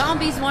about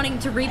zombies wanting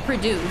to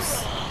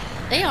reproduce.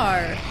 They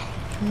are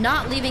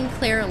not leaving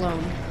Claire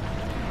alone.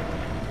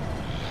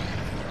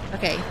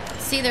 Okay.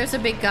 See, there's a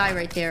big guy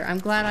right there. I'm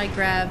glad I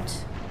grabbed...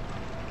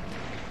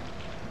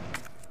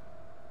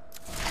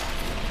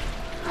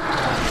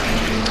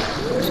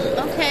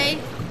 Okay.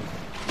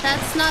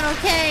 That's not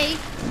okay.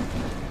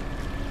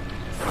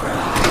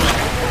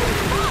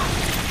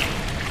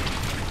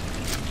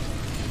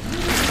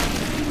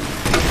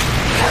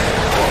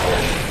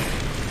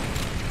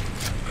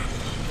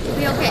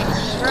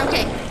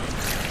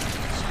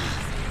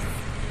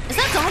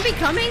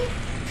 coming?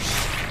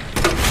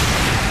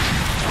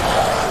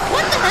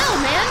 What the hell,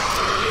 man?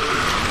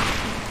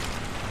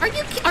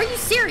 Are you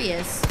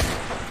serious?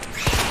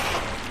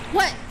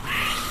 What?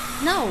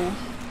 No.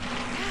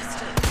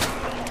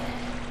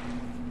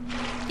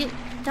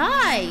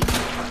 Die.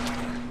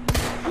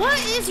 What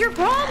is your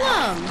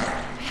problem?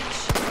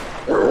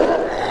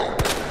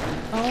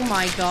 Oh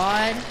my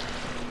god.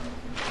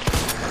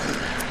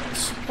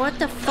 What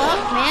the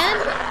fuck, man?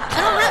 I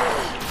don't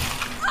have...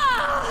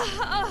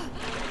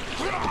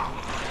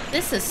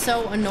 This is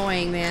so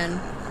annoying,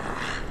 man.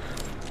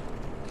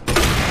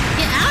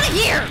 Get out of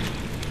here!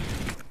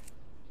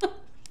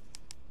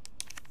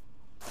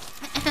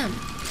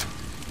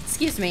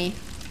 Excuse me.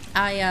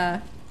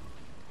 I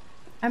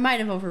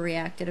might have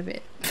overreacted a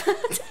bit.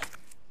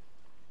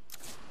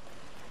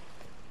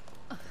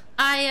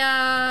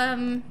 I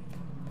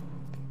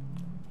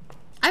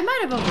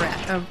might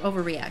have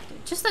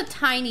overreacted. Just a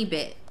tiny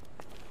bit.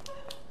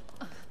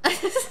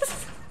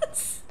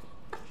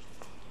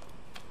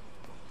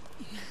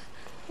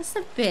 Just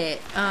a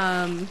bit.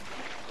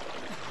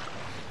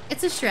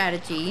 It's a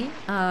strategy.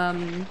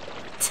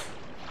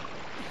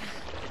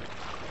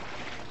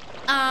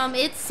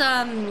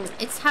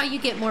 It's how you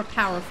get more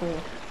powerful.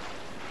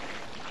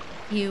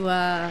 You,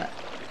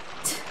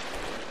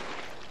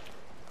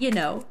 you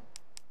know,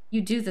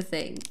 you do the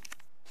thing.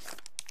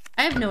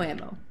 I have no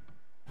ammo.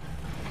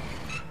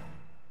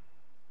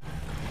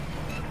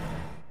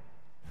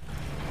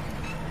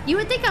 You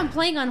would think I'm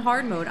playing on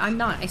hard mode. I'm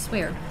not, I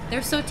swear.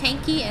 They're so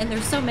tanky and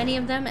there's so many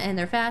of them and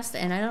they're fast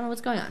and I don't know what's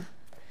going on.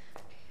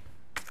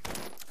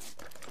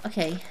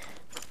 Okay.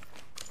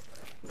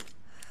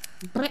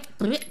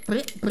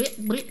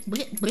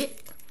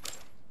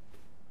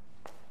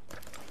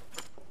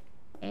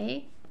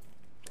 Okay.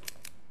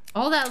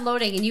 All that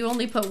loading and you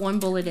only put one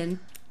bullet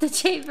in the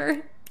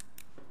chamber.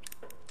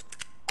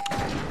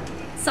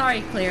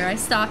 Sorry, Claire, I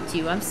stopped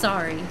you. I'm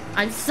sorry.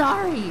 I'm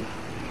sorry.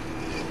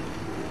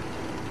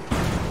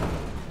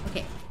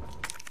 Okay.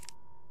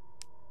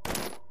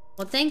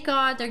 Well, thank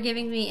God they're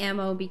giving me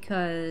ammo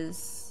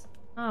because...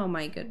 Oh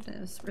my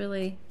goodness,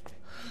 really?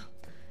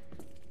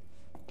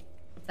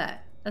 What's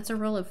that? That's a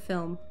roll of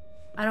film.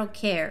 I don't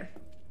care.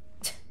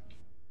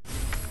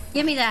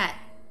 Give me that.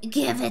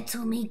 Give it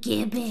to me,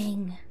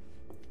 Gibbing.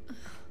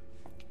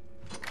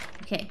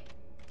 Okay.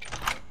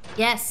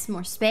 Yes,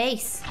 more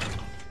space.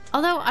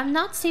 Although, I'm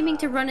not seeming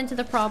to run into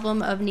the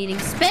problem of needing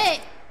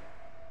space.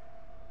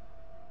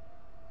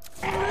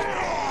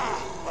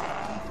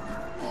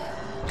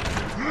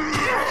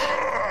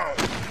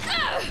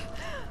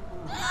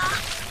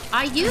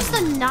 I use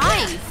the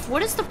knife.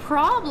 What is the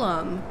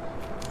problem?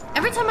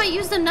 Every time I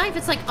use the knife,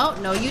 it's like, oh,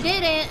 no, you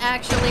didn't,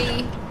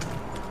 actually.